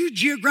two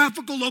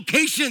geographical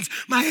locations,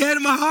 my head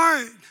and my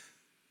heart.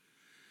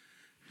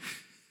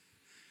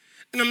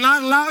 And I'm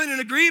not allowing an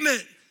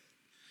agreement.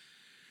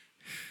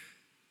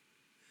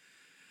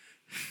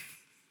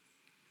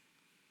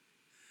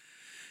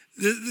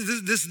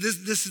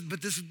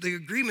 The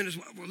agreement is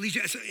what leads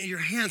you in your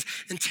hands.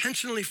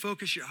 Intentionally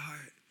focus your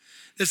heart.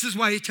 This is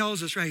why he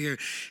tells us right here,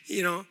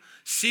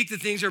 seek the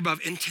things that are above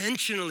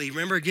intentionally.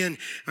 Remember again,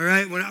 all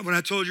right, when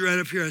I told you right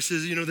up here, I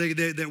says,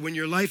 that when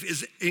your life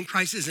is in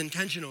Christ is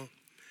intentional.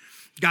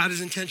 God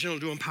is intentional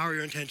to empower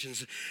your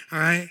intentions, all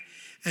right?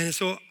 And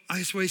so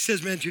that's what he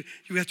says, man,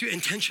 you have to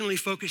intentionally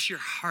focus your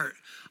heart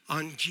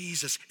on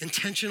Jesus.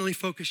 Intentionally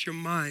focus your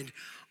mind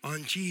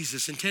on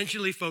Jesus.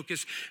 Intentionally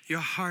focus your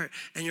heart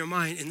and your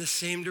mind in the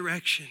same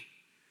direction.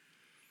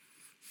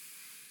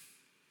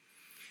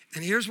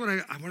 And here's what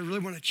I really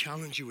want to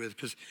challenge you with,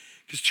 because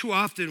too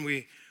often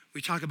we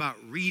talk about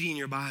reading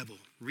your Bible,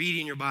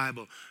 reading your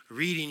Bible,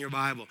 reading your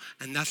Bible.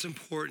 And that's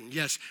important.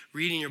 Yes,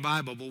 reading your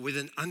Bible, but with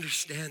an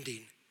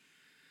understanding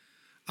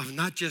of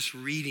not just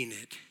reading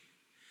it.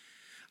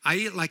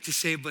 I like to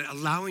say, but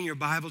allowing your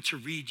Bible to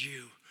read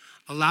you,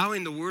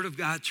 allowing the Word of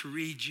God to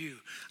read you,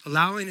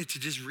 allowing it to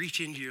just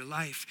reach into your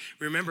life.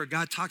 Remember,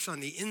 God talks on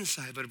the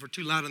inside, but if we're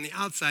too loud on the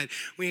outside,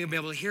 we ain't gonna be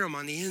able to hear him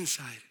on the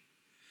inside.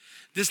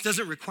 This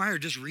doesn't require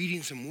just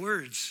reading some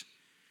words.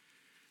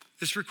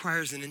 This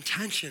requires an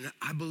intention,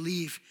 I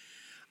believe.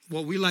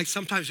 What we like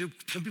sometimes,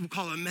 some people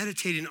call it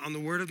meditating on the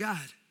Word of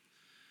God.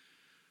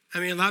 I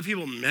mean, a lot of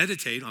people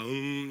meditate,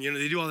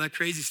 they do all that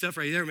crazy stuff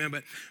right there, man.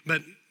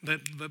 But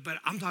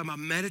I'm talking about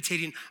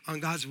meditating on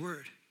God's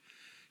Word,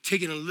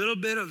 taking a little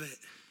bit of it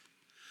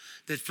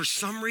that for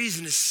some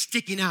reason is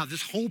sticking out.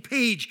 This whole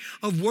page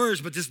of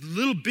words, but this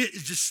little bit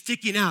is just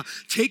sticking out.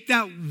 Take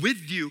that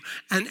with you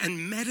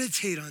and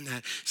meditate on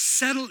that.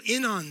 Settle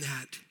in on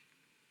that.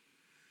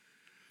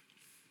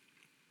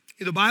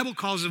 The Bible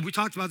calls it, we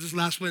talked about this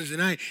last Wednesday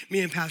night, me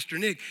and Pastor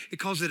Nick, it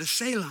calls it a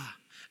Selah,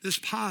 this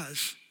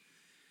pause.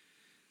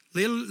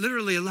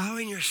 Literally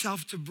allowing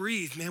yourself to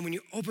breathe, man. When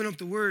you open up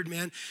the Word,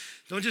 man,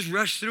 don't just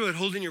rush through it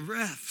holding your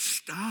breath.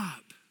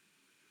 Stop.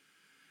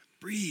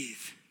 Breathe.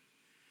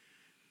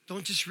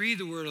 Don't just read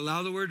the Word.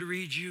 Allow the Word to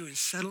read you and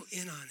settle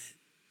in on it.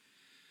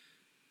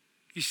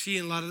 You see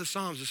in a lot of the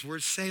Psalms, this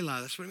word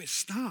Selah, that's what I mean.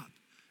 Stop.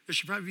 There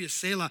should probably be a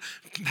Selah.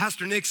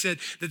 Pastor Nick said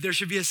that there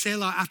should be a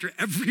Selah after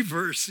every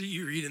verse that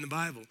you read in the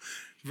Bible.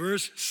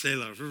 Verse,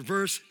 Selah.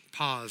 Verse,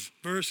 pause.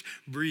 Verse,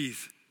 breathe.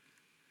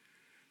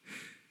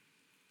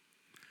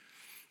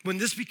 When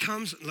this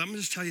becomes, let me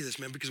just tell you this,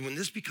 man, because when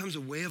this becomes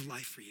a way of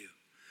life for you,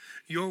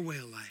 your way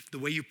of life, the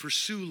way you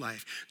pursue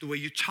life, the way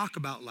you talk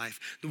about life,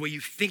 the way you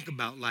think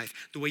about life,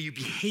 the way you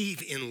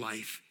behave in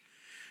life,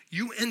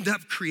 you end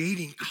up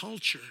creating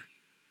culture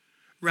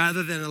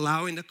rather than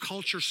allowing the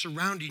culture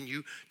surrounding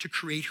you to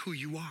create who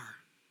you are.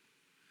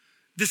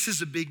 This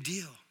is a big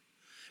deal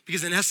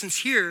because in essence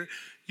here,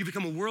 you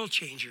become a world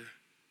changer.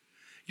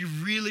 You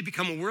really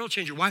become a world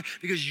changer. Why?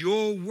 Because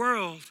your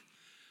world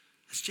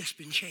has just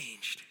been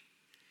changed.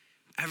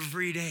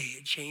 Every day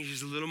it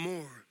changes a little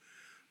more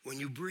when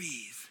you breathe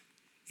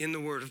in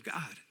the Word of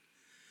God.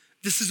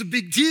 This is a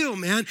big deal,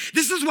 man.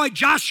 This is why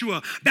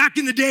Joshua, back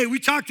in the day, we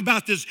talked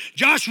about this.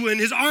 Joshua and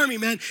his army,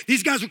 man,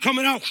 these guys were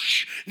coming out.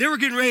 They were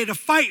getting ready to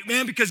fight,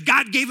 man, because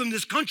God gave them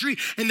this country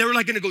and they were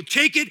like gonna go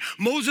take it.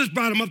 Moses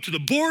brought them up to the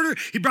border.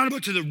 He brought them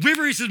up to the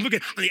river. He says, look,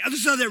 at on the other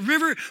side of that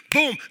river,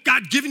 boom,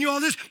 God giving you all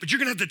this, but you're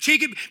gonna have to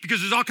take it because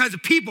there's all kinds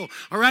of people,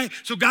 all right?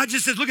 So God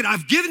just says, look,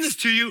 I've given this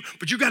to you,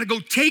 but you gotta go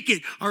take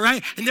it, all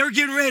right? And they were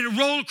getting ready to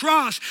roll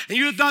across, and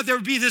you thought there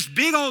would be this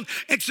big old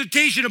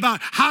exhortation about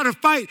how to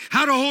fight,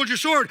 how to hold your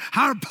sword,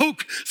 how to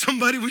poke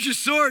somebody with your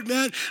sword,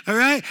 man, all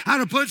right? How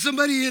to punch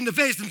somebody in the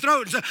face and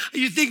throat. And so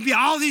you think be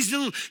all these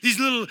little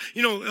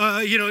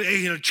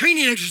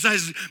training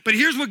exercises. But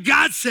here's what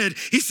God said.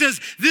 He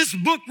says, this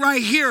book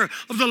right here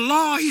of the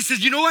law, he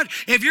says, you know what?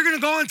 If you're going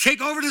to go and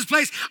take over this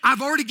place,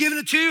 I've already given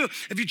it to you.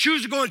 If you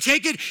choose to go and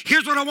take it,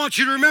 here's what I want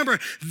you to remember.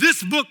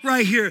 This book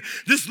right here,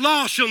 this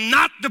law shall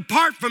not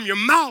depart from your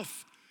mouth.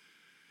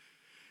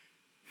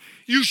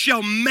 You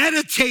shall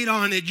meditate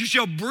on it. You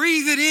shall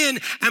breathe it in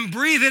and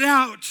breathe it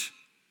out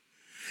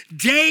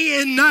day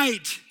and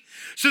night,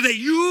 so that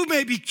you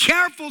may be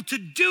careful to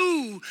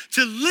do,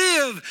 to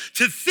live,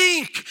 to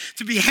think,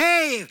 to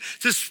behave,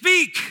 to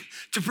speak,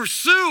 to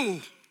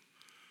pursue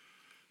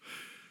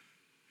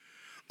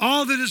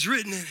all that is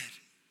written in it.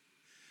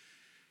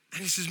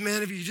 And he says,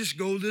 man, if you just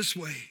go this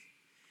way,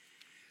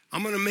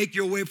 I'm going to make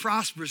your way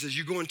prosperous as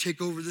you go and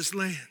take over this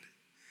land.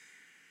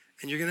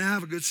 And you're going to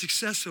have a good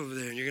success over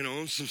there, and you're going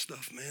to own some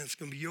stuff, man. It's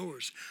going to be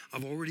yours.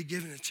 I've already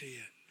given it to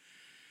you.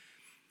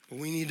 But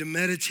we need to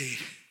meditate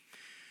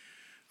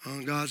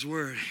on God's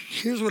Word.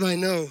 Here's what I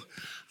know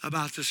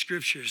about the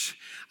Scriptures.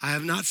 I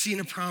have not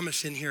seen a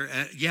promise in here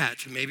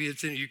yet. Maybe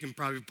it's in, you can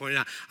probably point it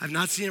out. I've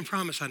not seen a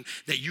promise on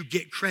that you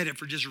get credit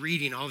for just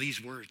reading all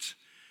these words.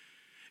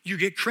 You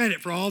get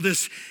credit for all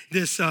this,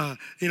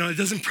 it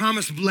doesn't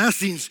promise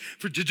blessings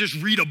to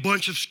just read a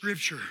bunch of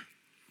Scripture.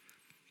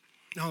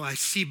 No, I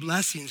see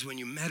blessings when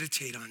you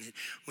meditate on it,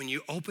 when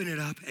you open it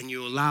up and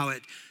you allow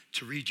it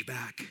to read you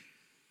back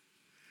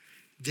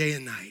day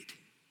and night.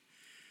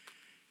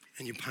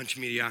 And you punch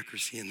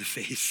mediocrity in the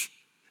face.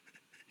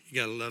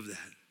 You gotta love that.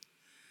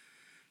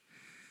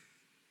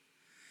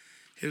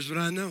 Here's what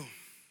I know.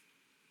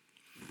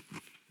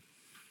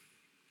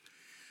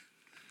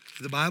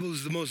 The Bible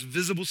is the most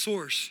visible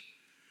source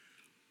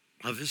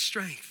of His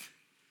strength.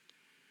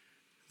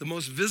 The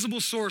most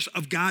visible source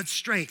of God's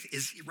strength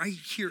is right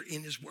here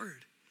in His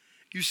Word.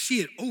 You see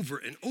it over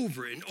and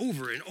over and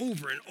over and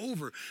over and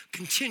over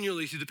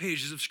continually through the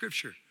pages of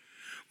Scripture.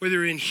 Whether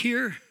you're in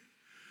here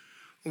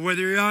or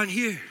whether you're on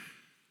here,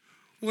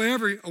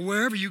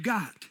 wherever you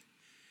got,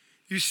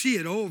 you see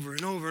it over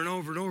and over and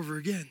over and over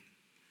again.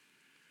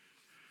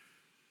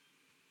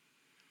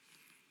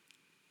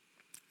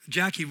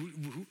 Jackie,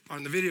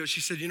 on the video,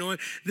 she said, you know what?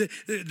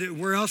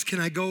 Where else can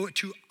I go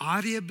to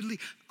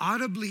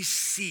audibly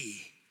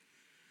see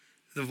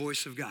the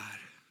voice of God?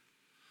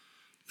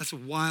 That's a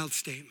wild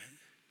statement.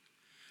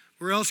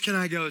 Where else can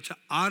I go to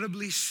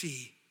audibly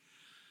see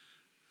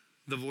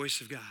the voice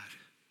of God?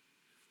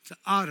 To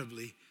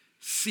audibly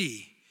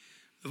see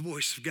the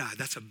voice of God.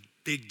 That's a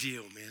big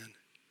deal, man.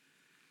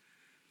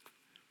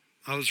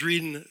 I was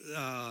reading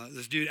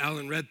this dude,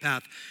 Alan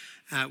Redpath,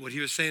 what he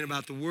was saying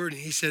about the word,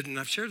 and he said, and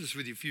I've shared this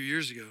with you a few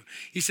years ago,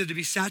 he said to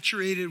be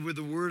saturated with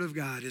the word of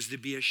God is to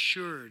be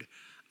assured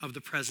of the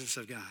presence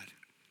of God.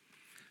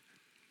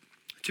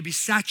 To be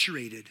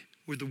saturated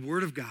with the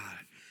word of God,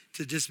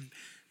 to just,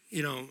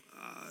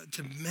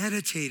 to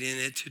meditate in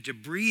it, to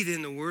breathe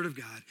in the word of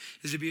God,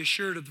 is to be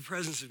assured of the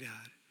presence of God.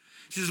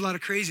 See, there's a lot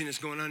of craziness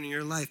going on in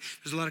your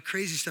life. There's a lot of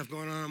crazy stuff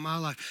going on in my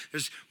life.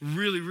 There's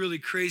really, really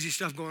crazy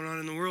stuff going on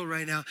in the world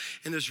right now,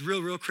 and there's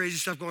real crazy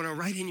stuff going on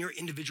right in your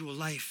individual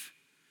life.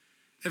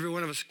 Every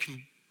one of us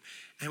can,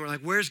 and we're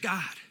like, where's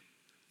God?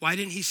 Why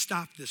didn't he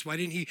stop this? Why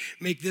didn't he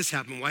make this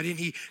happen? Why didn't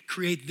he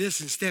create this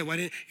instead?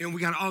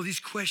 We got all these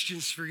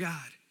questions for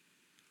God.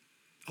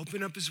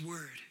 Open up his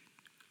word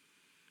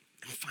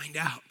and find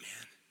out,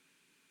 man.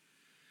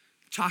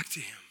 Talk to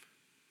him.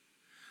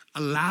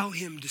 Allow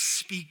him to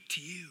speak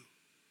to you.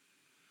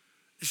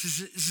 This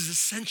is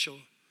essential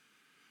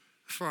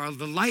for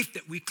the life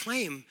that we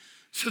claim,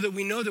 so that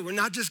we know that we're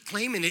not just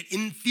claiming it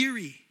in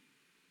theory.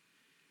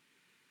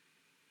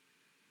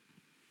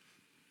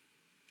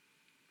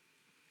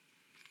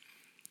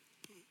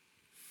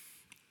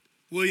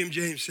 William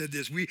James said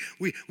this, we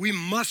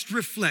must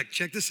reflect.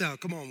 Check this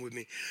out, come on with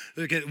me.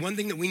 Look at one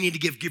thing that we need to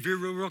give your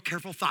real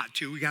careful thought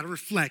to. We got to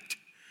reflect,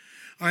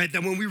 all right,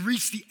 that when we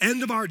reach the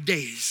end of our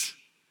days,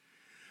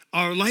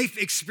 our life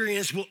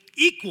experience will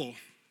equal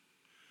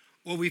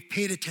what we've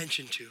paid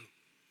attention to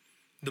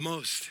the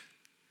most,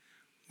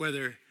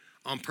 whether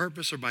on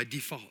purpose or by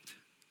default.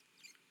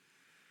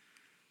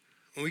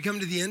 When we come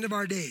to the end of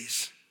our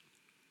days,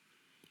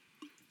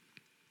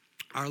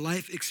 our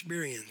life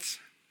experience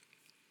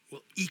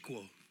will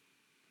equal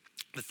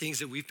the things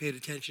that we've paid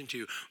attention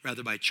to,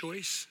 rather by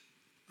choice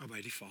or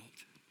by default.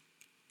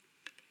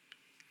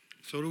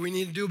 So what do we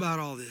need to do about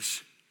all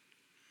this?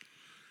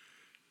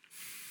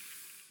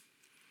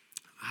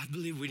 I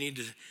believe we need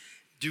to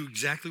do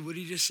exactly what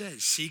he just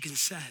said. Seek and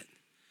set.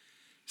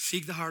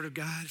 Seek the heart of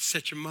God.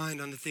 Set your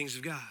mind on the things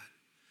of God.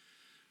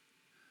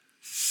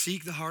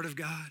 Seek the heart of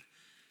God.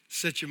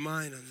 Set your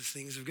mind on the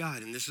things of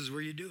God. And this is where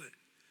you do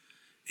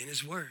it. In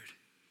his word.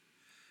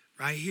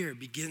 Right here. It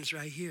begins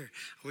right here.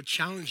 I would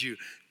challenge you.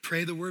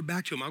 Pray the word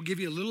back to him. I'll give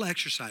you a little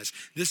exercise.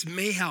 This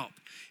may help.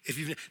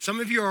 Some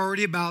of you are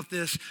already about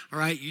this. All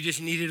right. You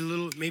just needed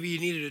maybe you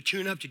needed a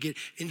tune up to get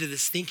into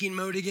this thinking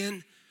mode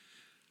again.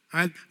 All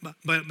right,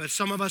 but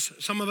some of us,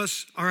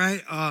 all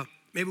right,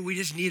 maybe we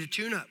just need a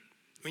tune-up.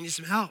 We need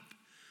some help.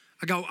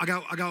 I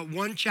got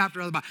one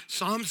chapter out of the Bible,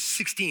 Psalm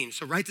 16.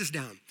 So write this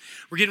down.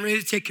 We're getting ready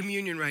to take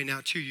communion right now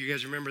too. You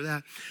guys remember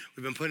that?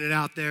 We've been putting it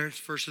out there. It's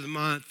first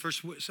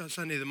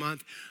Sunday of the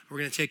month. We're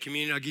going to take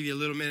communion. I'll give you a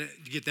little minute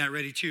to get that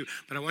ready too.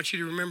 But I want you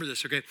to remember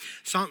this, okay?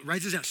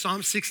 Write this down.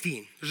 Psalm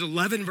 16. There's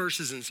 11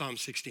 verses in Psalm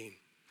 16.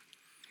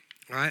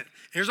 All right.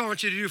 Here's what I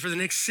want you to do for the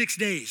next 6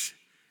 days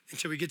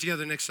until we get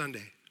together next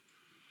Sunday.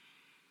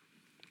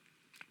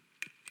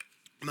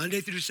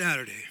 Monday through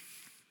Saturday,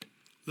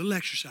 little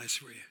exercise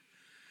for you.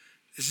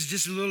 This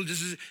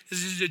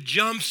is a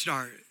jump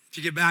start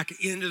to get back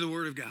into the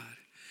Word of God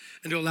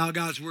and to allow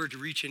God's Word to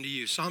reach into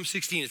you. Psalm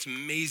 16, it's an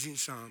amazing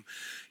psalm.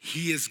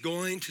 He is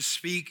going to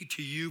speak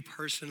to you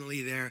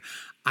personally there,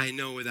 I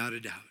know without a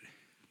doubt.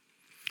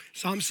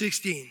 Psalm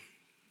 16,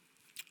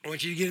 I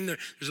want you to get in there.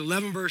 There's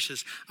 11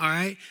 verses, all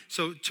right?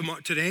 So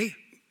today,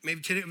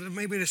 maybe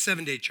a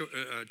 7-day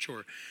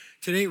chore.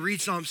 Today, read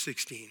Psalm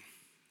 16.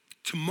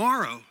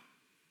 Tomorrow,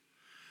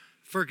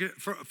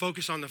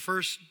 focus on the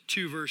first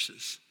 2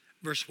 verses,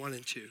 verse 1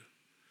 and 2.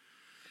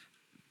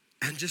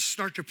 And just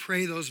start to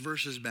pray those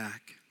verses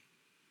back.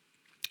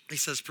 He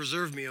says,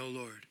 preserve me, O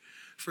Lord,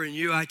 for in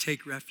you I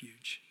take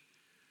refuge.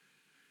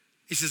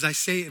 He says,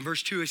 in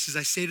verse 2, he says,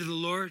 I say to the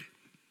Lord,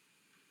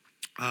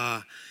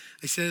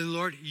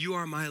 you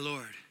are my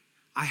Lord.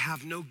 I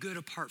have no good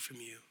apart from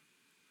you.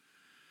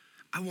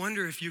 I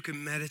wonder if you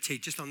can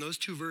meditate just on those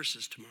 2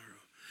 verses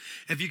tomorrow.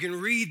 If you can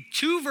read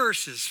 2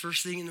 verses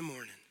first thing in the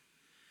morning.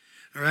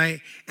 All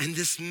right, and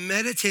just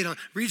meditate on.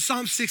 Read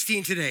Psalm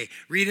 16 today.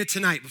 Read it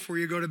tonight before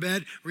you go to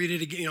bed. Read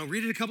it again.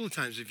 Read it a couple of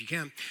times if you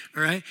can.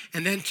 All right,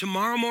 and then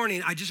tomorrow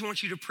morning, I just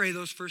want you to pray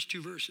those first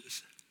 2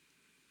 verses,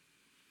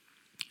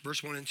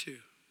 verse 1 and 2,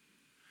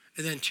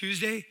 and then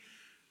Tuesday,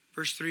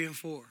 verse 3 and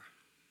 4,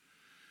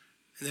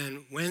 and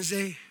then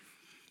Wednesday,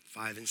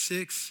 5 and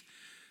 6,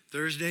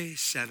 Thursday,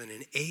 7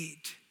 and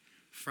 8,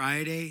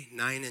 Friday,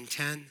 9 and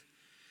 10.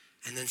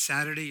 And then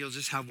Saturday, you'll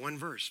just have one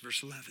verse,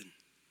 verse 11.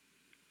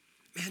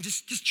 Man,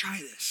 just try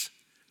this.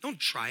 Don't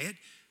try it.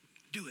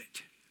 Do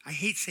it. I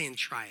hate saying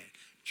try it.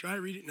 Try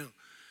to read it. No.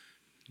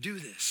 Do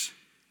this.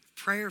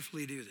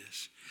 Prayerfully do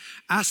this.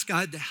 Ask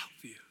God to help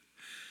you.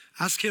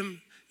 Ask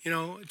him,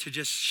 to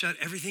just shut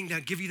everything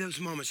down. Give you those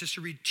moments just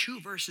to read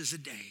 2 verses a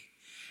day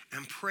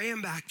and pray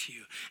them back to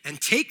you.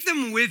 And take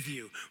them with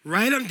you.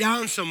 Write them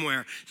down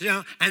somewhere,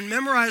 and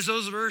memorize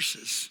those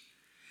verses.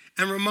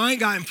 And remind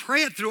God and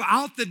pray it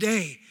throughout the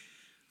day.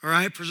 All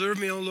right? Preserve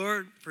me, O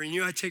Lord, for in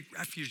you I take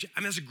refuge. I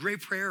mean, that's a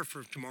great prayer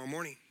for tomorrow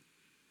morning.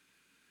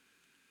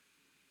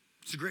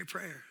 It's a great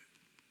prayer.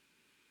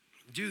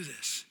 Do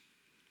this.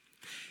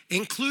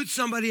 Include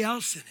somebody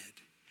else in it.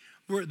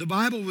 Where the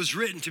Bible was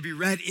written to be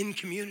read in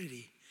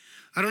community.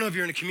 I don't know if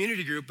you're in a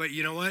community group, but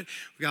you know what?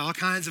 We got all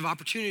kinds of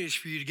opportunities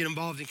for you to get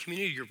involved in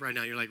community group right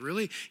now. You're like,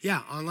 really?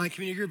 Yeah, online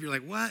community group. You're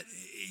like, what?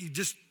 You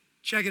just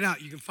check it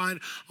out. You can find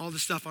all the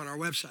stuff on our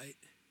website.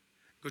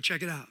 Go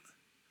check it out.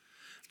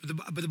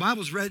 But the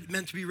Bible's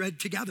meant to be read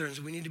together, and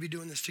so we need to be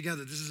doing this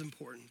together. This is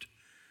important.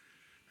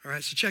 All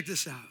right, so check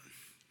this out.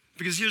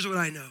 Because here's what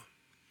I know.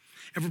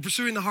 If we're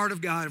pursuing the heart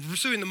of God, if we're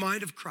pursuing the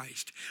mind of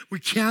Christ, we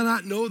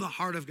cannot know the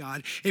heart of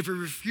God if we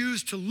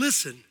refuse to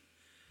listen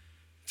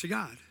to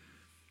God.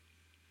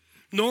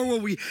 Nor will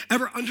we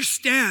ever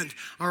understand,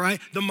 all right,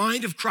 the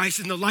mind of Christ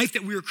and the life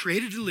that we were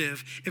created to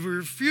live if we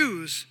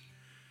refuse,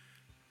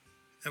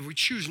 if we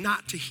choose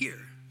not to hear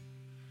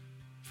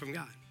from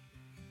God.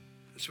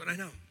 That's what I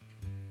know.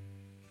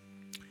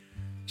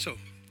 So,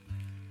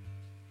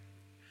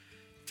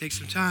 take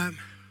some time.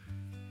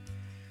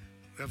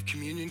 We have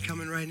communion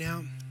coming right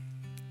now.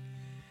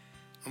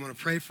 I'm going to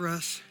pray for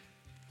us.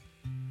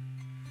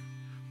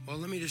 Well,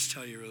 let me just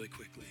tell you really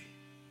quickly.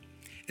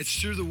 It's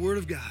through the Word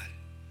of God,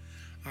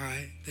 all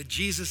right, that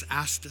Jesus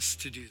asked us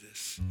to do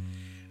this,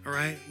 all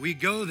right? We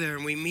go there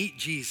and we meet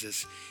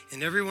Jesus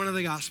in every one of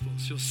the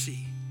Gospels. You'll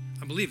see.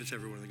 I believe it's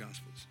every one of the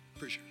Gospels,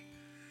 pretty sure.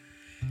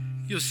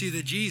 You'll see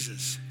that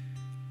Jesus,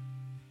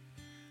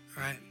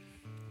 all right,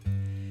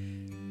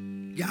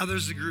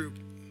 gathers the group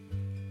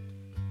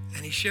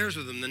and he shares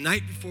with them the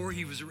night before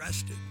he was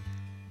arrested.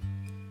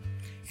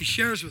 He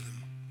shares with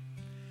them.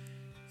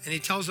 And he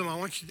tells them, I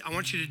want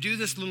you to do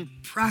this little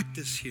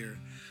practice here.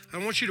 I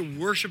want you to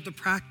worship the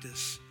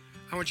practice.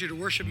 I want you to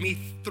worship me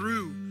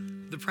through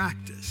the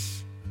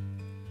practice.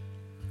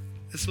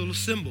 This little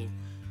symbol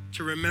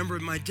to remember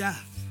my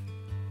death.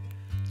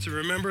 To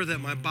remember that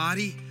my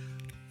body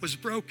was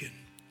broken.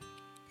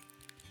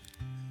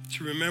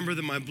 To remember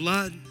that my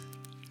blood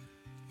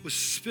was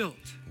spilled.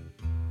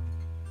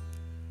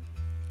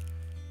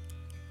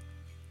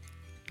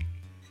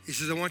 He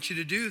says, I want you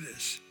to do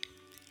this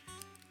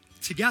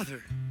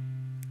together.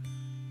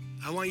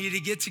 I want you to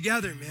get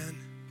together, man.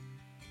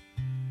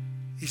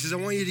 He says, I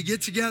want you to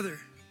get together.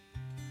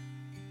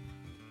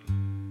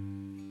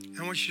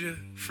 I want you to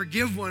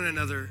forgive one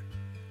another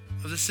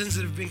of the sins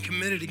that have been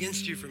committed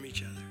against you from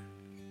each other.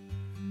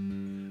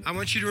 I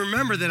want you to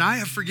remember that I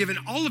have forgiven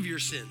all of your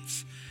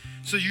sins,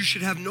 so you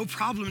should have no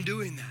problem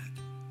doing that.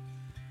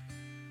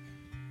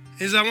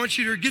 Is I want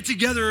you to get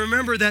together and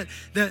remember that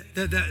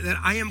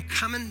I am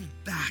coming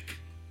back.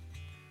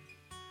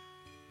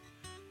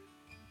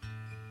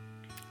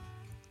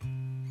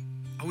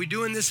 Are we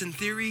doing this in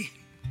theory?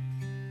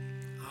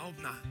 I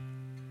hope not.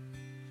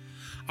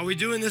 Are we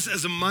doing this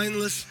as a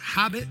mindless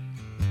habit?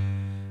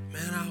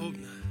 Man, I hope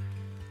not.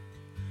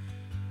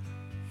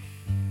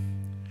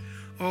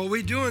 Or are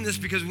we doing this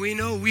because we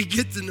know we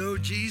get to know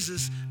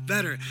Jesus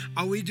better?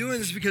 Are we doing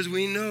this because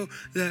we know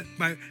that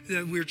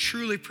we're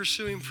truly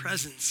pursuing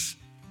presence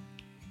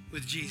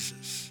with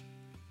Jesus?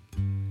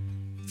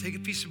 Take a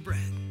piece of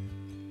bread.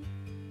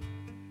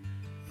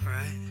 All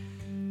right?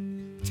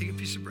 Take a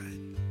piece of bread.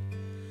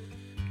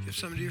 Give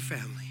some to your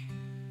family.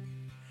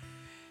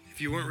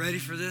 If you weren't ready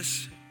for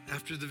this,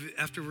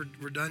 after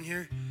we're done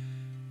here,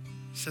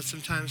 set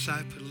some time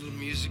aside, put a little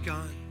music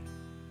on,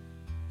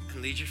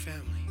 and lead your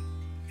family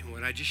in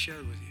what I just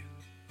shared with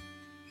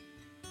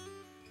you.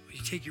 Will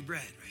you take your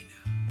bread right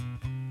now?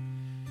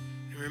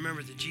 And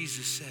remember that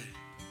Jesus said,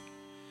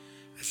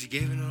 as he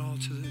gave it all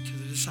to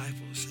the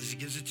disciples, as he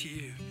gives it to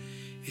you,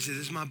 he said,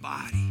 this is my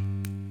body.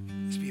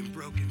 It's being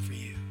broken for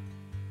you.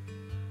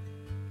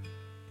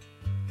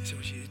 So I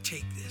want you to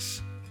take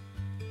this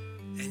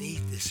and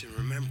eat this in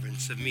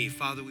remembrance of me.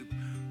 Father, we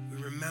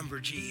remember,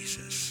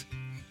 Jesus,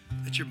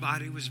 that your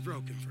body was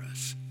broken for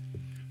us.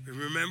 We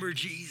remember,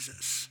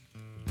 Jesus,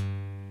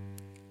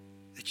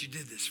 that you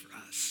did this for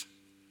us.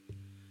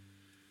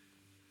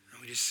 And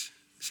we just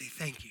say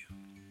thank you.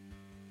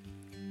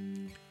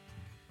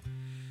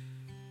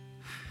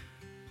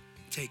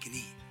 Take and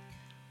eat.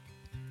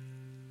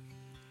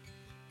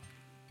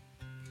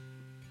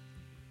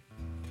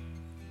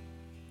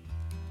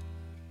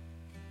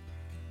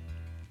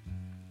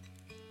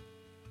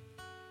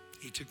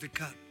 He took the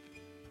cup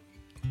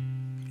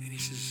and he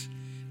says,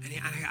 and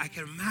I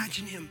can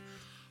imagine him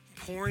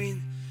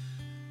pouring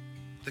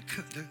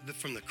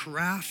from the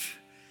carafe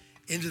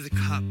into the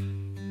cup,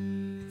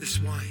 this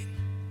wine.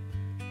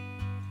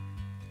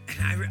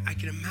 And I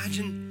can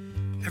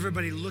imagine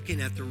everybody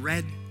looking at the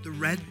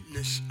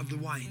redness of the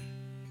wine.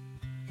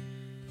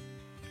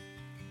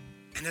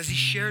 And as he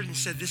shared and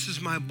said, this is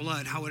my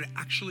blood, how it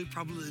actually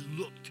probably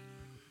looked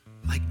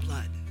like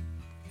blood.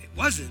 It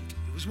wasn't,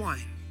 it was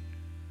wine.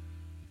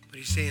 But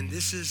he's saying,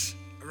 this is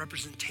a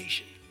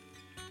representation.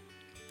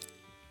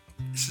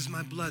 This is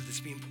my blood that's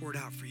being poured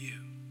out for you.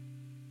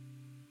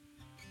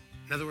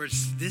 In other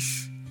words,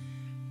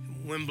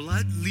 when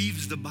blood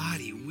leaves the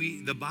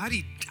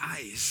body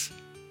dies.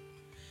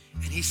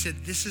 And he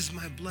said, this is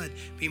my blood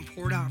being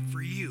poured out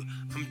for you.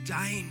 I'm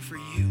dying for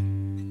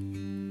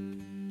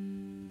you.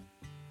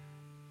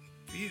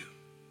 For you.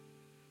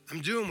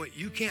 I'm doing what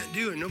you can't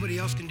do and nobody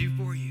else can do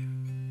for you.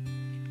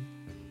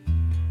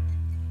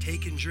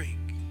 Take and drink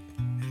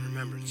in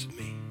remembrance of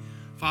me.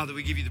 Father,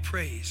 we give you the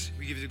praise.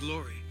 We give you the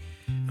glory.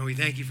 And we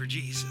thank you for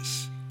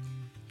Jesus,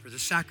 for the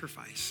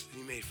sacrifice that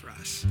he made for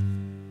us.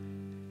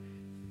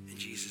 In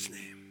Jesus'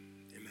 name,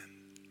 amen.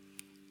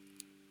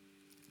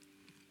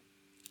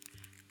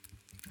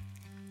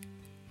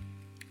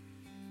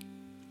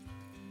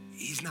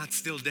 He's not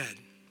still dead.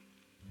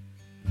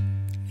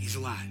 He's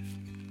alive.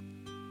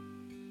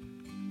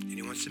 And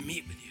he wants to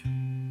meet with you.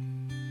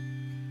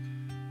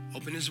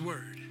 Open his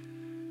word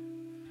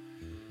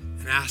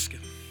and ask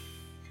him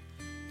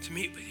to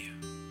meet with you.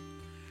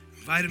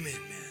 Invite him in,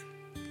 man.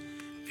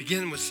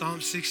 Begin with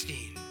Psalm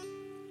 16.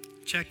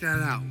 Check that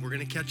out. We're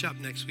going to catch up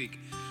next week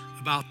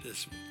about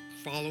this.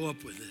 Follow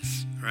up with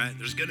this, all right?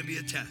 There's going to be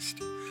a test.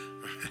 All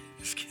right,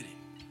 just kidding.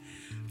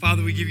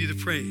 Father, we give you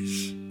the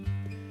praise.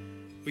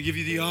 We give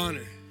you the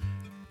honor.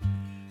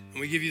 And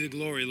we give you the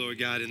glory, Lord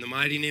God, in the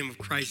mighty name of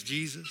Christ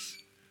Jesus.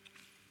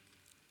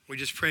 We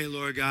just pray,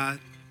 Lord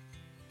God,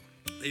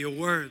 that your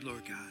word,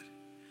 Lord God,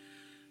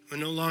 will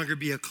no longer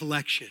be a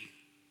collection,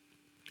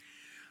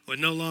 would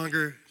no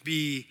longer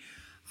be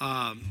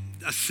a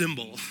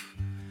symbol,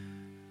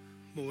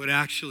 but would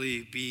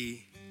actually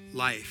be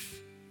life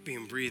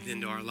being breathed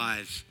into our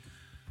lives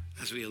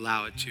as we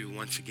allow it to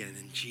once again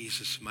in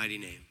Jesus' mighty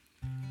name.